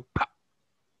out of her too. Pop.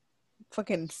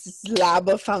 Fucking slab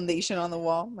of foundation on the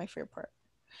wall. My favorite part.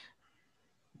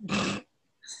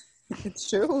 It's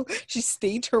true. She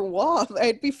staged her wall.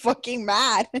 I'd be fucking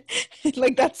mad.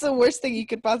 Like, that's the worst thing you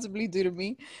could possibly do to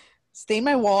me. Stain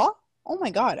my wall? Oh my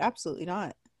god, absolutely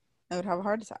not. I would have a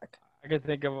heart attack. I could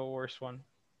think of a worse one.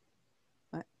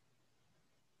 What?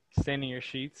 Staining your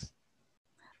sheets.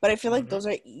 But I feel like those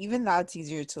are even that's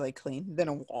easier to like clean than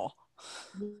a wall.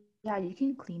 Yeah, you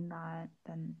can clean that.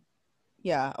 Then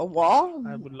Yeah, a wall?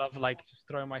 I would love like just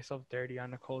throwing myself dirty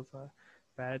on Nicole's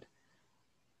bed,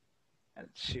 and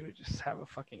she would just have a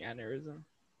fucking aneurysm.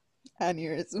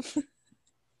 Aneurysm.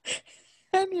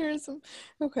 Aneurysm.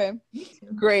 Okay. me too.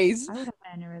 Grays. I would have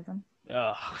an aneurysm.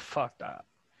 Ugh, fuck that.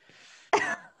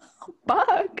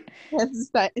 Fuck.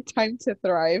 It's time to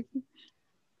thrive.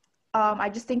 I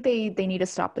just think they need to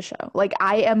stop the show. Like,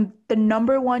 I am the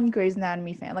 #1 Grey's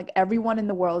Anatomy fan. Like, everyone in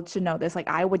the world should know this. Like,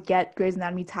 I would get Grey's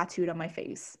Anatomy tattooed on my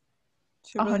face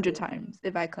 100 times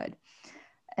if I could.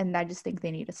 and I just think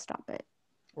they need to stop it.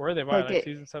 Where are they by? Like Like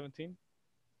season 17?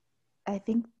 I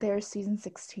think they're season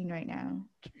 16 right now.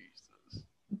 Jesus.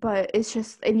 But it's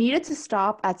just, it needed to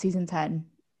stop at season 10.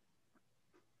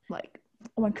 Like,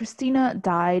 when Christina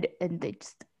died, and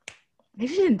she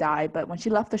didn't die, but when she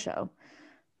left the show.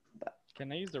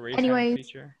 Can I use the raise hand Anyways,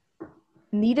 feature?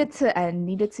 needed to end,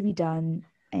 needed to be done,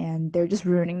 and they're just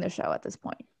ruining the show at this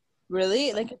point.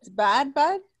 Really? Like, it's bad?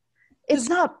 It's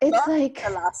not, it's like,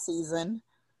 the last season.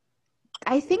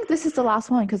 I think this is the last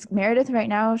one, because Meredith right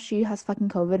now, she has fucking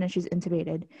COVID and she's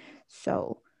intubated.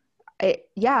 So,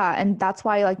 and that's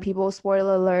why, like, people,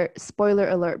 spoiler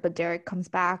alert, but Derek comes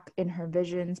back in her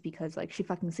visions because, like, she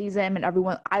fucking sees him, and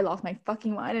everyone, I lost my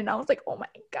fucking mind, and I was like, oh my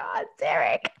god,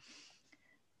 Derek.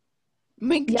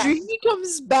 McDreamy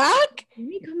comes back?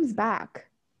 He comes back.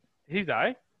 Did he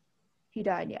die? He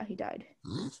died, yeah, he died.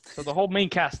 So the whole main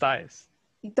cast dies.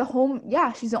 She's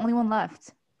the only one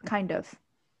left, kind of.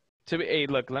 Hey,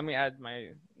 look, let me add my,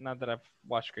 not that I've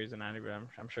watched Grey's Anatomy, but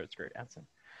I'm sure it's great, Anson.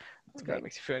 It's Okay. That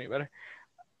makes you feel any better.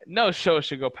 No show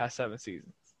should go past 7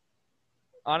 seasons.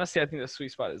 Honestly, I think the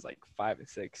sweet spot is like 5 and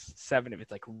 6, 7 if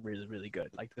it's like really, really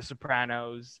good. Like The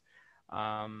Sopranos,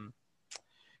 Sons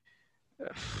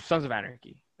of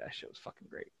Anarchy. That shit was fucking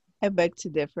great. I beg to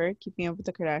differ. Keeping Up with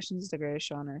the Kardashians is the greatest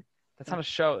show on earth. That's not a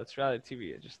show. That's reality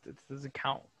TV. It doesn't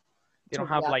count. They don't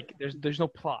have like there's no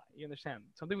plot. You understand?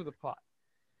 Something with a plot.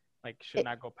 Like should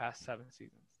not go past 7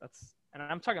 seasons. And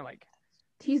I'm talking like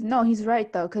He's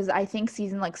right though, because I think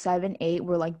season like 7, 8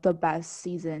 were like the best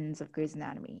seasons of Grey's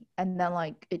Anatomy, and then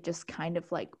like it just kind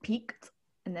of like peaked,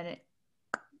 and then it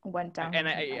went down.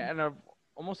 And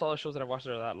almost all the shows that I've watched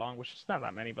are that long, which is not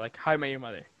that many, but like How I Met Your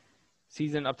Mother,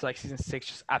 season up to like season 6,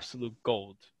 just absolute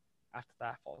gold. After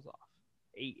that falls off,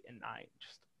 8 and 9,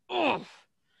 just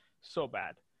so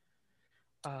bad.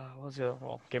 What was the other?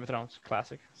 Well, Game of Thrones,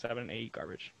 classic. 7 and 8,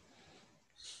 garbage.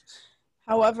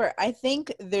 However, I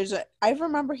think I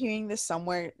remember hearing this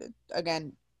somewhere,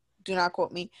 again, do not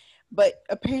quote me, but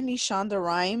apparently Shonda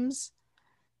Rhimes,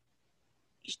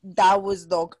 that was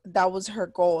her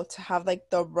goal, to have like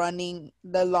the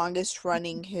longest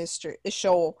running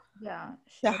show. Yeah.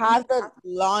 To have the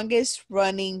longest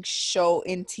running show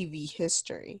in TV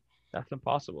history. That's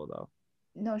impossible though.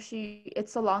 No,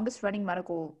 it's the longest running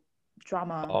medical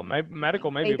drama. Oh, medical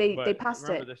maybe. They passed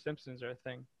remember it. The Simpsons are a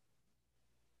thing.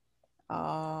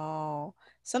 Oh,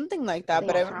 something like that.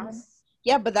 They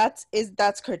But but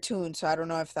that's cartoon, so I don't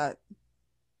know if that.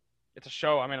 It's a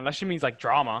show. I mean, unless she means like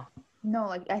drama. No,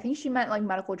 like I think she meant like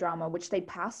medical drama, which they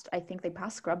passed. I think they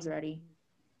passed Scrubs already.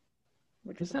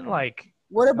 Which isn't like.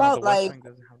 What about the like West Wing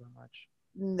doesn't have that much.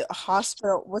 the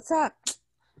hospital? What's that?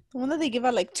 The one that they give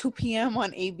at like 2 p.m.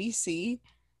 on ABC.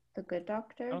 The Good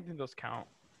Doctor. I don't think those count.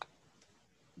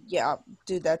 Yeah,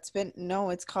 dude,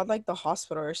 it's called like The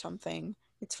Hospital or something.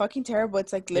 It's fucking terrible.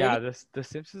 It's like literally. Yeah, The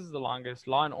Simpsons is the longest.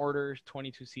 Law and Order is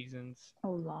 22 seasons.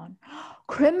 Oh, Lon.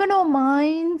 Criminal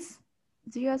Minds.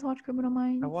 Do you guys watch Criminal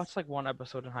Minds? I watched like one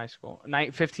episode in high school.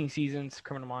 15 seasons,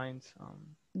 Criminal Minds.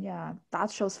 Yeah,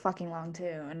 that show's fucking long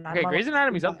too. And Okay, Grey's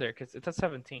Anatomy's up there because it's at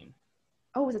 17.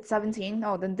 Oh, is it 17?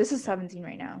 Oh, then this is 17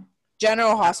 right now.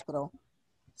 General Hospital.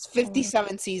 It's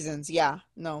 57 seasons. Yeah,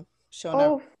 no.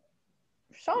 Oh,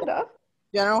 Shonda.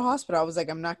 General Hospital. I was like,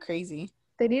 I'm not crazy.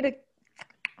 They need to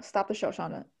stop the show,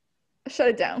 Shonda. Shut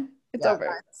it down. It's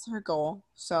over. That's her goal.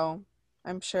 So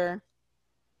I'm sure.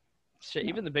 Shit,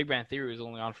 even The Big Bang Theory was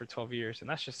only on for 12 years, and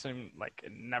that's just seemed like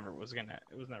it was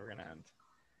never gonna end.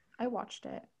 I watched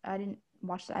it. I didn't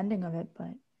watch the ending of it,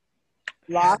 but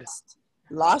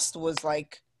Lost was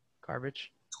like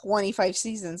garbage. 25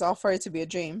 seasons, all for it to be a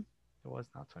dream. It was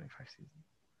not 25 seasons.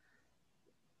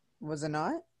 Was it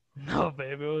not? No,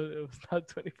 babe, it was not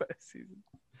 25 seasons.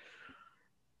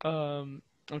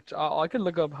 I could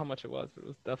look up how much it was, but it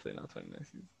was definitely not 29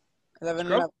 seasons.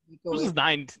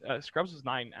 Scrubs was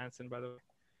 9, Anson, by the way.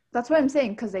 That's what I'm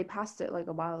saying, because they passed it like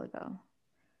a while ago.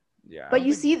 Yeah. But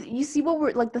you see what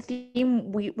we're like, the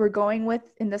theme we're going with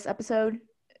in this episode.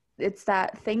 It's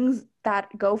that things that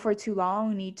go for too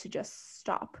long need to just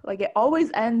stop. Like it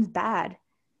always ends bad.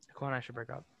 Nicole and I should break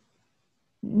up.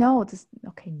 No,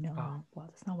 no. Oh. Well,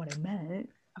 that's not what I meant.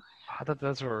 I thought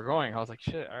that's where we're going. I was like,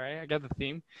 shit, all right, I got the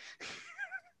theme.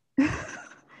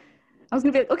 I was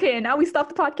gonna be like, okay, and now we stop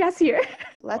the podcast here.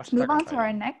 Let's move on to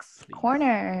our next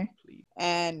corner. Please.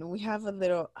 And we have a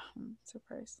little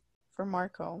surprise for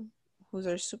Marco, who's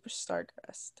our superstar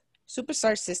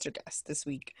sister guest this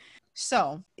week.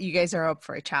 So you guys are up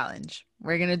for a challenge.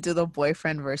 We're gonna do the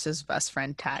boyfriend versus best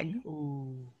friend tag.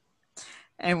 Ooh.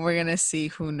 And we're gonna see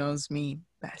who knows me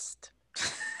best.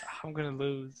 I'm gonna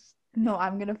lose. No,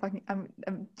 I'm gonna fucking.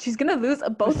 She's gonna lose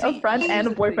both a See, friend and a here's the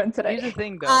thing- boyfriend today. Here's the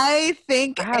thing, though. I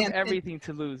think I have Anthony- everything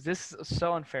to lose. This is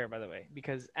so unfair, by the way,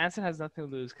 because Anson has nothing to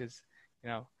lose because,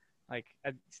 like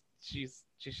she's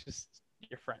just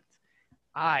your friend.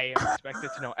 I am expected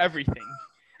to know everything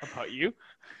about you.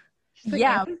 She's like,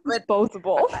 Yeah, Anthony's but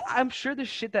disposable. I'm sure there's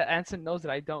shit that Anson knows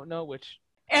that I don't know, which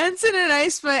Anson and I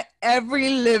spent every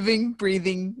living,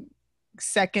 breathing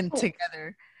second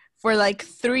together for like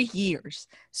 3 years.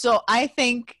 So I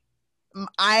think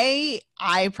I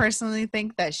personally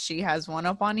think that she has one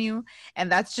up on you, and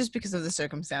that's just because of the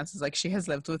circumstances. Like, she has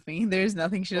lived with me. There's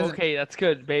nothing she doesn't. okay, that's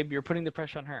good, babe. You're putting the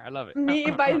pressure on her. I love it. Me,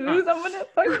 if I lose, I'm gonna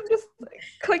fucking just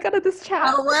click out of this chat.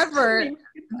 However,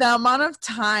 the amount of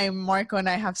time Marco and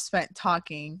I have spent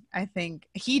talking, I think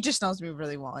he just knows me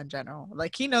really well in general.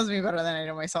 Like, he knows me better than I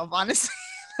know myself, honestly.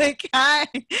 Like,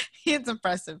 it's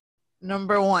impressive.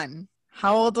 Number 1,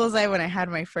 how old was I when I had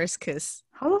my first kiss?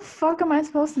 How the fuck am I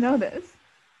supposed to know this?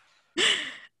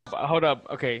 Hold up.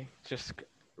 Okay, just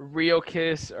real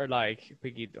kiss or like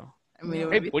Piguito? I mean, it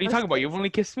would Babe, be what are you first talking about? kiss. You've only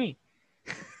kissed me.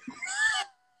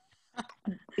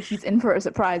 She's in for a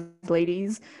surprise,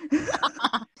 ladies.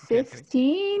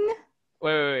 15?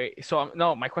 Wait. So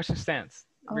no, my question stands.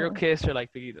 Real Oh. kiss or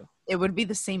like Piguito? It would be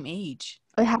the same age.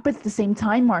 It happened at the same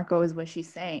time, Marco, is what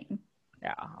she's saying.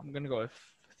 Yeah, I'm gonna go with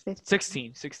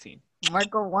 15. 16.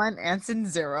 Marco 1, Anson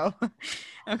 0.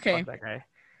 Okay, Fuck that guy.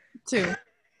 2.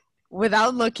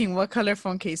 Without looking, what color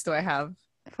phone case do I have?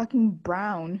 Fucking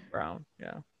brown. Brown.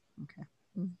 Yeah.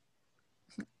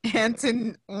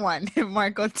 Anson 1,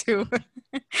 Marco 2.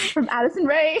 From Addison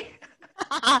Ray.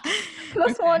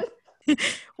 Plus one.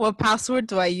 What password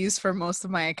do I use for most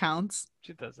of my accounts?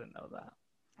 She doesn't know that.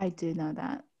 I do know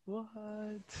that.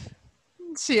 What?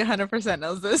 She 100%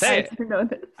 knows this. Say I it. do know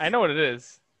this. I know what it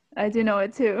is. I do know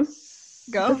it too.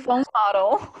 The Go. phone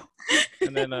model.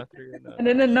 And then 3 And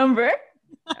then a number.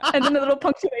 And then a little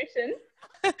punctuation.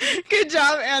 Good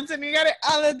job, Anson. You got it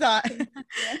on the dot.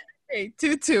 Okay,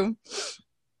 2-2.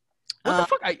 What the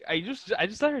fuck? I just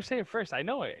let her say it first. I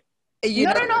know it.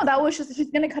 No. That was just,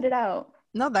 she's going to cut it out.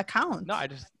 No, that counts. No,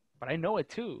 but I know it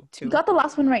too. 2. You got the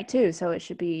last one right too. So it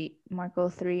should be Marco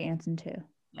 3, Anson 2.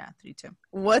 Yeah, 3-2.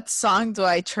 What song do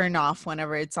I turn off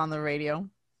whenever it's on the radio?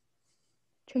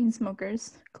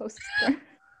 Chainsmokers. Close.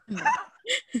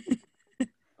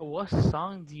 What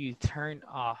song do you turn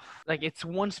off? Like, it's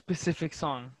one specific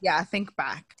song. Yeah, think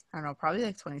back. I don't know, probably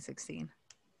like 2016.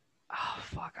 Oh,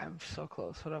 fuck. I'm so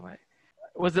close. What am I?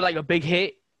 Was it like a big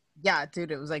hit? Yeah, dude,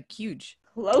 it was like huge.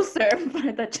 Closer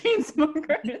by the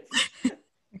Chainsmokers.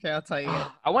 Okay, I'll tell you.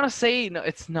 I want to say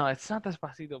it's not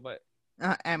Despacito, but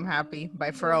I'm Happy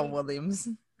by Pharrell Williams.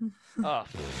 oh,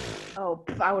 Oh,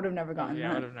 I would have never gotten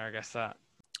yeah, I would that. have never guessed that.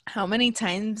 How many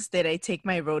times did I take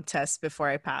my road test before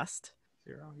I passed?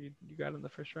 0. You got it in the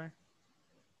first try.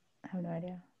 I have no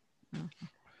idea. You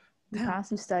Damn.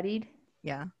 passed, you studied.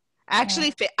 Yeah.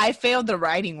 Actually, I failed the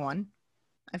writing one.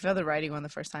 I failed the writing one the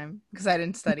first time because I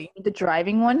didn't study. The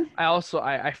driving one. I also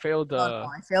I failed the. No,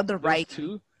 I failed the there's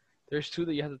writing. There's 2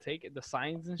 that you have to take. The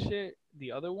signs and shit.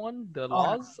 The other one, the Oh.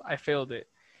 laws, I failed it.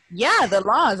 Yeah, the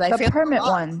laws. I The failed permit the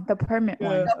laws. one. The permit Yeah.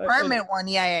 one. The permit one.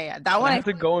 Yeah. That I one. have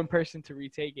to go in person to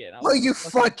retake it. Oh, you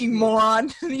fucking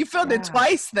moron! You failed it Yeah.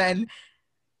 twice then.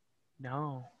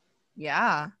 No.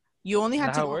 Yeah, you only Is had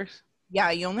that to. how it works? Yeah,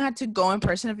 you only had to go in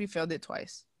person if you failed it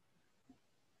twice.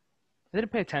 I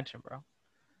didn't pay attention, bro.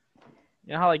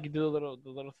 You know how like you do the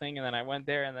little thing, and then I went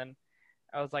there, and then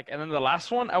I was like, and then the last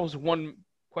one, I was one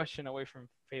question away from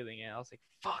failing it. I was like,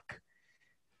 fuck.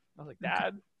 I was like,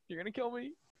 Dad, you're gonna kill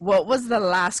me. What was the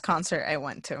last concert I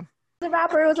went to? It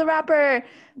was a rapper.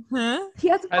 Huh? He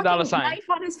has a Ty Dolla fucking $ign. knife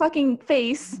on his fucking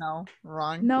face. No,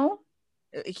 wrong. No,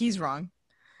 He's wrong.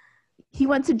 he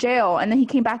went to jail and then he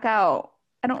came back out.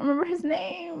 I don't remember his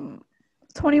name.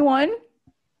 21?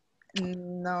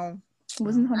 No,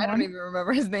 Wasn't I 21? don't even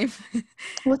remember his name.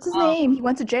 What's his Um, name? He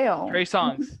went to jail. Trey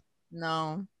Songz.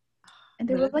 No, And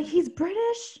they were like, he's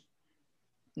British?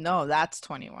 no, that's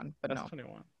 21. But That's no,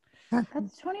 21.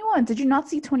 That's 21. Did you not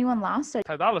see 21 last year?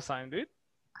 Ty Dolla $ign, dude.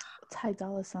 Ty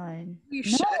Dolla $ign. You No,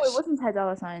 shush. it wasn't Ty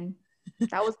Dolla $ign.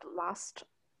 That was the last.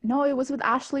 No, it was with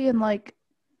Ashley and like,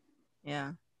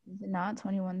 Yeah, is it not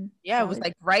 21? yeah. It was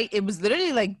like right. It was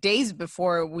literally like days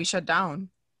before we shut down.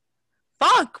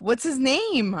 Fuck, what's his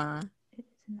name? Is it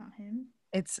not him?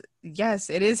 Yes,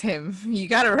 it is him. You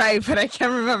got it right, but I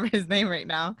can't remember his name right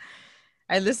now.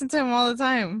 I listen to him all the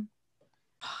time.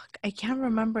 Fuck, I can't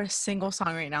remember a single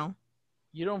song right now.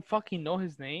 You don't fucking know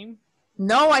his name?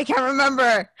 No, I can't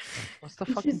remember. What's the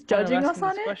She's fucking point of judging us asking on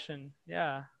this it? question?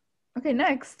 Yeah. Okay,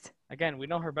 next. Again, we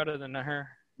know her better than her.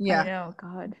 I Yeah. know,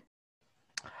 God.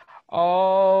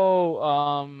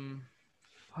 Oh,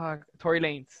 fuck, Tory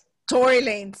Lanez. Tory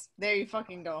Lanez. There you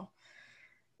fucking go.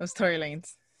 It was Tory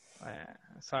Lanez. Oh, yeah.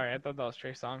 Sorry, I thought that was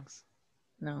Trey Songz.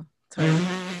 No, Tory.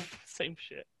 Same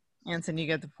shit. Anson, you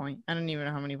get the point. I don't even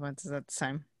know how many points is at the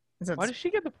time. Is that Why did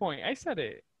she get the point? I said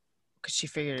it. because she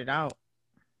figured it out.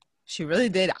 She really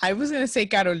did. I was gonna say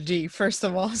Karol G first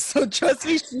of all, so trust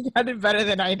me, she got it better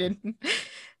than I did.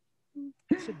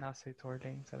 I did not say Tory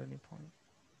Lanez at any point.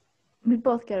 We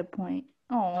both get a point.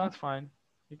 No, Oh, that's fine.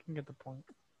 You can get the point.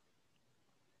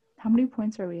 how many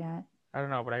points are we at? I don't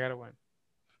know, but I gotta win.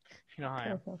 You know how I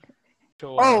am. Okay.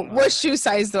 So, Oh, what shoe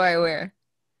size do I wear?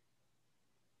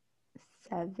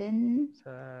 7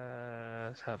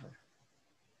 7.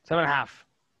 7.5.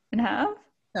 and a half.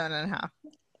 7.5.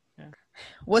 Yeah.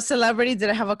 What celebrity did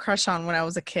I have a crush on when I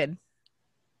was a kid?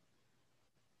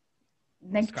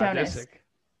 Nick Scott Jonas. Disick.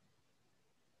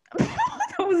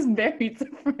 That was very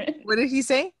different. What did he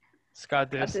say?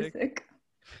 Scott Disick. Disick.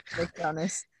 Nick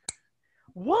Jonas.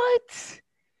 What?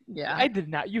 Yeah. I did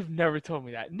not. You've never told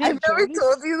me that. I've Nick never Jonas?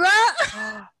 told you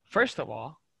that. First of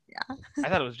all, Yeah. I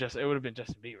thought it would have been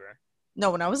Justin Bieber.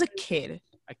 No, when I was a kid.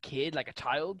 A kid, like a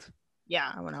child.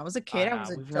 Yeah, when I was a kid, I Nah, was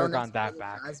a we've never Jonas gone that Brothers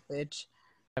back. ass bitch.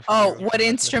 Definitely Oh, never what gone that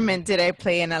instrument did I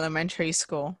play in elementary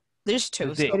school? There's two.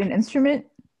 The dick. Get an instrument.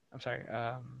 I'm sorry.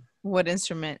 What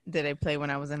instrument did I play when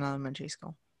I was in elementary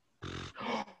school?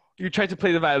 You tried to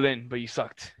play the violin, but you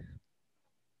sucked.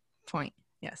 Point.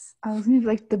 Yes. I was gonna be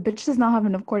like, the bitch does not have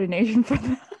enough coordination for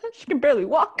that. She can barely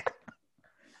walk.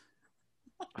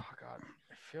 Oh God,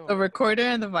 I feel. The recorder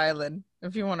and the violin,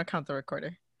 if you want to count the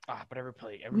recorder. But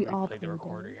everybody all played the played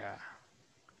recorder. it. Yeah.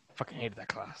 I fucking hated that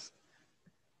class.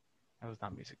 I was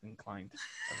not music inclined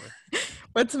ever.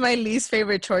 What's my least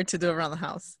favorite chore to do around the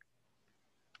house?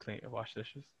 Wash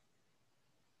dishes.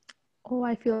 Oh,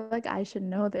 I feel like I should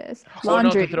know this. Oh no,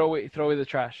 Laundry. to throw away the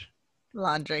trash.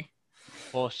 Laundry.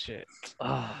 Bullshit.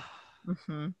 Oh,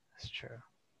 Hmm. that's true.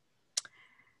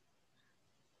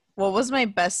 What was my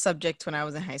best subject when I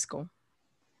was in high school?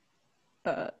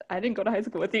 I didn't go to high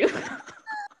school with you.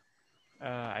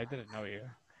 I didn't know you.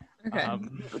 Okay.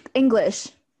 English.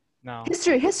 No.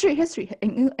 History.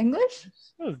 English?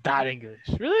 It was that English.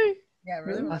 Really? Yeah,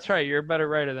 really? That's right. You're a better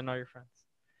writer than all your friends.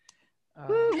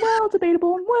 Well,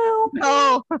 debatable. Well,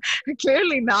 No,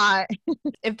 clearly not.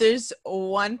 If there's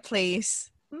one place,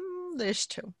 there's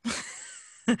two.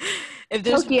 If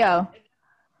there's Tokyo.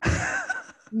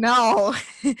 no,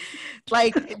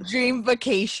 like dream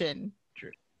vacation,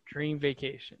 Dream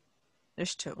vacation.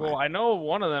 there's two. Well, I know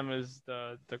one of them is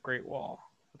the Great Wall.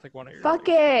 It's like one of your. Fuck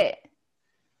it.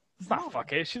 It's not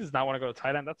fuck it. She does not want to go to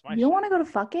Thailand. That's my. You don't want to go to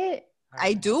fuck it?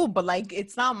 I do, but like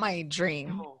it's not my dream.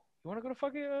 Yo, you want to go to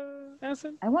fuck it,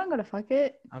 Anson? I want to go to fuck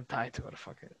it. I'm tied to go to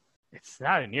fuck it. It's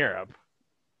not in Europe.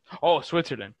 Oh,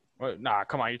 Switzerland. Well, nah,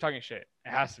 come on. You're talking shit. It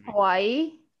has to be.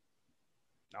 Hawaii?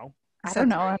 No. I don't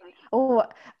know. Oh,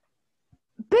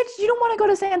 bitch, you don't want to go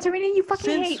to Santorini? You fucking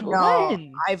Since hate. No,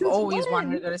 when? I've Since always when?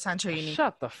 wanted to go to Santorini.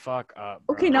 Shut the fuck up.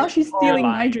 Bro. Okay, now she's You're stealing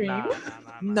my lying. dream. Nah.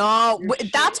 No, You're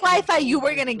that's shit. why I thought you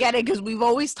were gonna get it because we've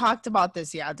always talked about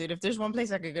this. Yeah, dude. If there's one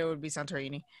place I could go, it would be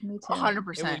Santorini. Me too.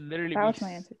 100%. It would literally That be. was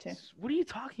my answer too. What are you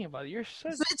talking about? You're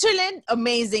such. Switzerland,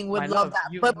 amazing. Would My love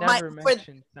that. You've But never for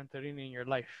mentioned Santorini in your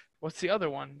life. What's the other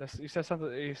one? You said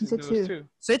something. You said said there was two. two.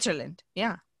 Switzerland,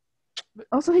 yeah.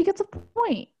 Also, he gets a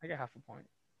point. I got half a point.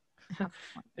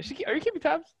 Are you keeping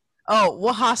tabs? Oh,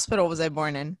 what hospital was I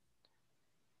born in?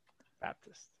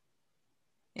 Baptist.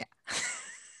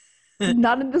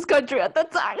 Not in this country at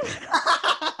that time.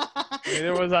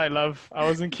 Neither was I, love. I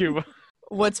was in Cuba.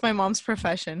 What's my mom's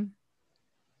profession?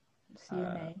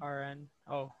 CNA. RN.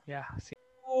 Oh, yeah. See,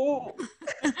 Oh,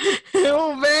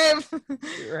 babe.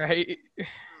 right.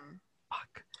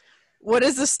 Fuck. What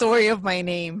is the story of my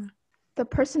name? The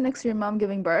person next to your mom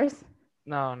giving birth.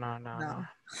 No. No.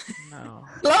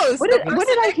 Close. Where did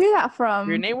I hear that from?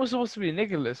 Your name was supposed to be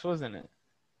Nicholas, wasn't it?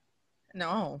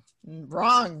 No,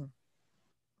 wrong.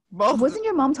 Both. Wasn't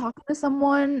your mom talking to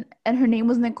someone and her name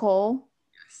was Nicole?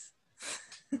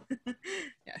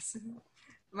 Yes.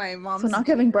 My mom's So not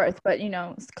giving birth, but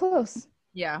it's close.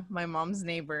 yeah, my mom's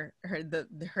neighbor,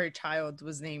 her child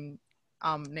was named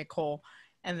Nicole,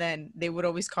 and then they would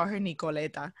always call her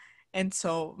Nicoleta. And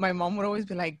so my mom would always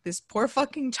be like, this poor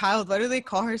fucking child, why do they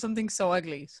call her something so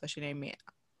ugly? So she named me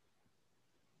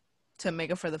to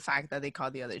make up for the fact that they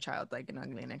called the other child like an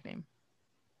ugly nickname.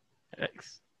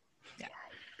 Yikes. Yeah.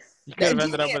 You could have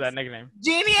ended up Genius. with that nickname.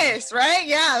 Genius, right?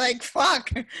 Yeah, like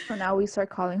fuck. So now we start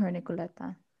calling her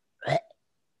Nicoleta.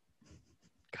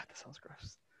 God, that sounds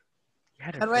gross. You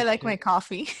had How do I like my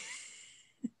coffee?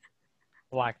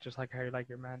 black, just like how you like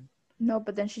your man? No,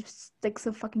 but then she sticks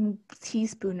a fucking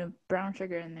teaspoon of brown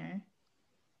sugar in there.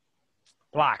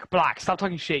 Black. Stop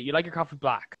talking shit. You like your coffee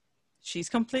black. She's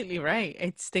completely right.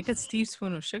 I'd stick a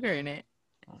teaspoon of sugar in it.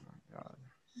 Oh my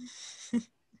god.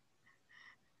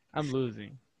 I'm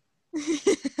losing.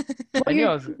 Well, I knew I you're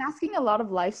was. asking a lot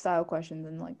of lifestyle questions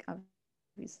and like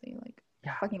obviously like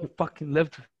Yeah, fucking- you fucking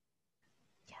lived.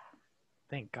 Yeah.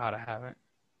 Thank God I haven't.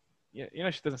 Yeah, you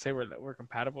know she doesn't say we're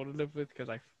compatible to live with because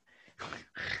I.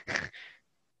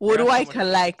 What do I someone-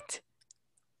 collect?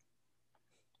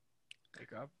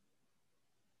 Makeup.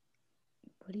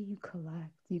 what do you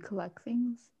collect? Do you collect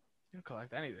things? You don't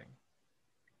collect anything.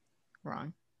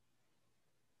 Wrong.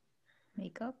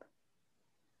 Makeup?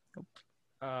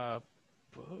 No,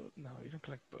 you don't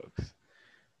collect books.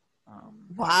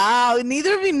 Wow,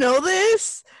 neither of you know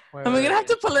this? Wait, Am I wait, gonna have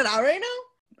to pull it out right now?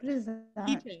 What is that?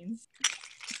 Keychains.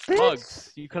 Bitch.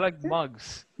 mugs. You collect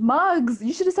mugs. Mugs.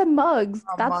 You should have said mugs.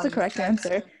 Oh, That's the mugs. correct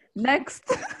answer. Next.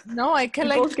 No, I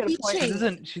collect both get a point.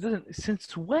 keychains. She doesn't.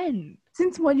 Since when?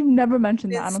 Since when you've never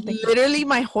mentioned that? I It's don't think literally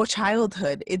my whole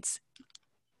childhood. It's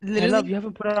I literally love you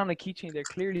haven't put it on a keychain there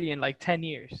clearly in like 10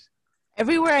 years.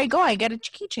 everywhere I go, I get a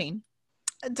keychain.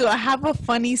 Do I have a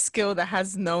funny skill that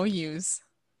has no use?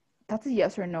 that's a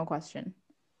yes or no question.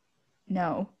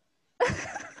 No.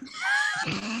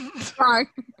 Wrong.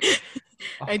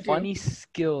 A I do. funny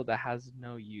skill that has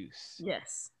no use.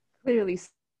 Yes. Clearly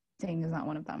singing is not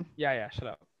one of them. Yeah, shut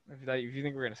up. If you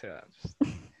think we're gonna say that, just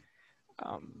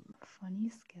Funny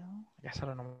skill? I guess I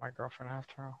don't know my girlfriend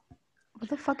after all. What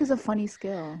the fuck is a funny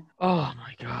skill? Oh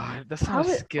my god, that's How not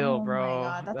a it- skill, oh bro.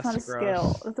 my God, that's not a gross.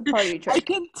 skill. That's a party trick.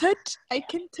 I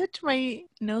can touch my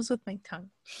nose with my tongue.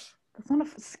 That's not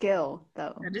a skill,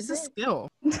 though. That is a skill.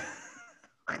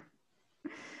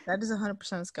 That is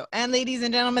 100% a skill. And ladies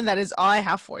and gentlemen, that is all I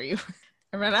have for you.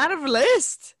 I ran out of a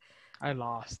list. I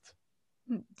lost.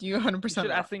 You 100% You should lost.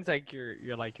 ask things like your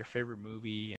favorite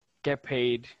movie, get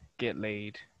paid, get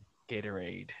laid,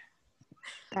 Gatorade.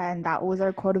 And that was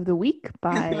our quote of the week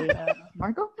by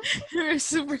Marco. Your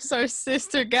superstar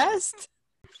sister guest.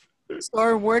 So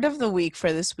our word of the week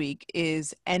for this week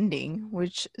is ending,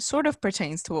 which sort of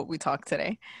pertains to what we talked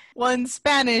today. Well, in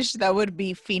Spanish, that would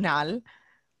be final.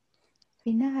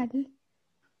 Final.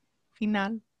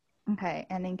 Final. Okay,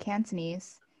 and in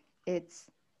Cantonese, it's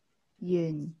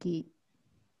yun gi.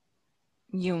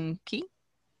 Yunki.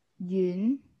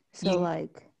 Yun. So Yun.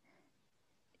 like,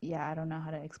 yeah, I don't know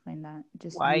how to explain that.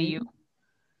 Just Why yun.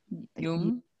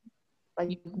 Yung.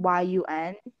 Like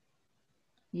Y-U-N.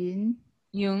 Yun.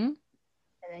 Yung.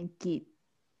 And then gi.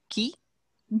 Ki.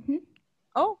 Mm-hmm.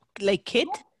 Oh, like kid?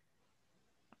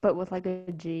 But with like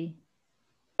a G.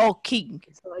 Oh, king.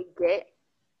 So like get.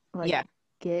 Like Yeah.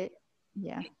 get.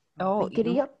 Yeah. Oh, Like,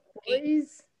 giddy you. up,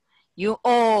 boys. You.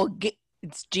 Oh, get.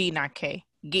 It's G, not K.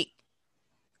 Get.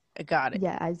 I got it.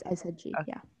 Yeah, I said G.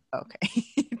 Okay. Yeah.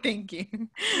 Okay. Thank you.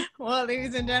 Well,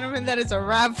 ladies and gentlemen, that is a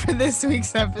wrap for this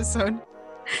week's episode.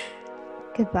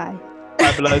 Goodbye.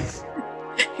 Bye, bloods.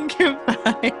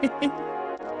 Goodbye.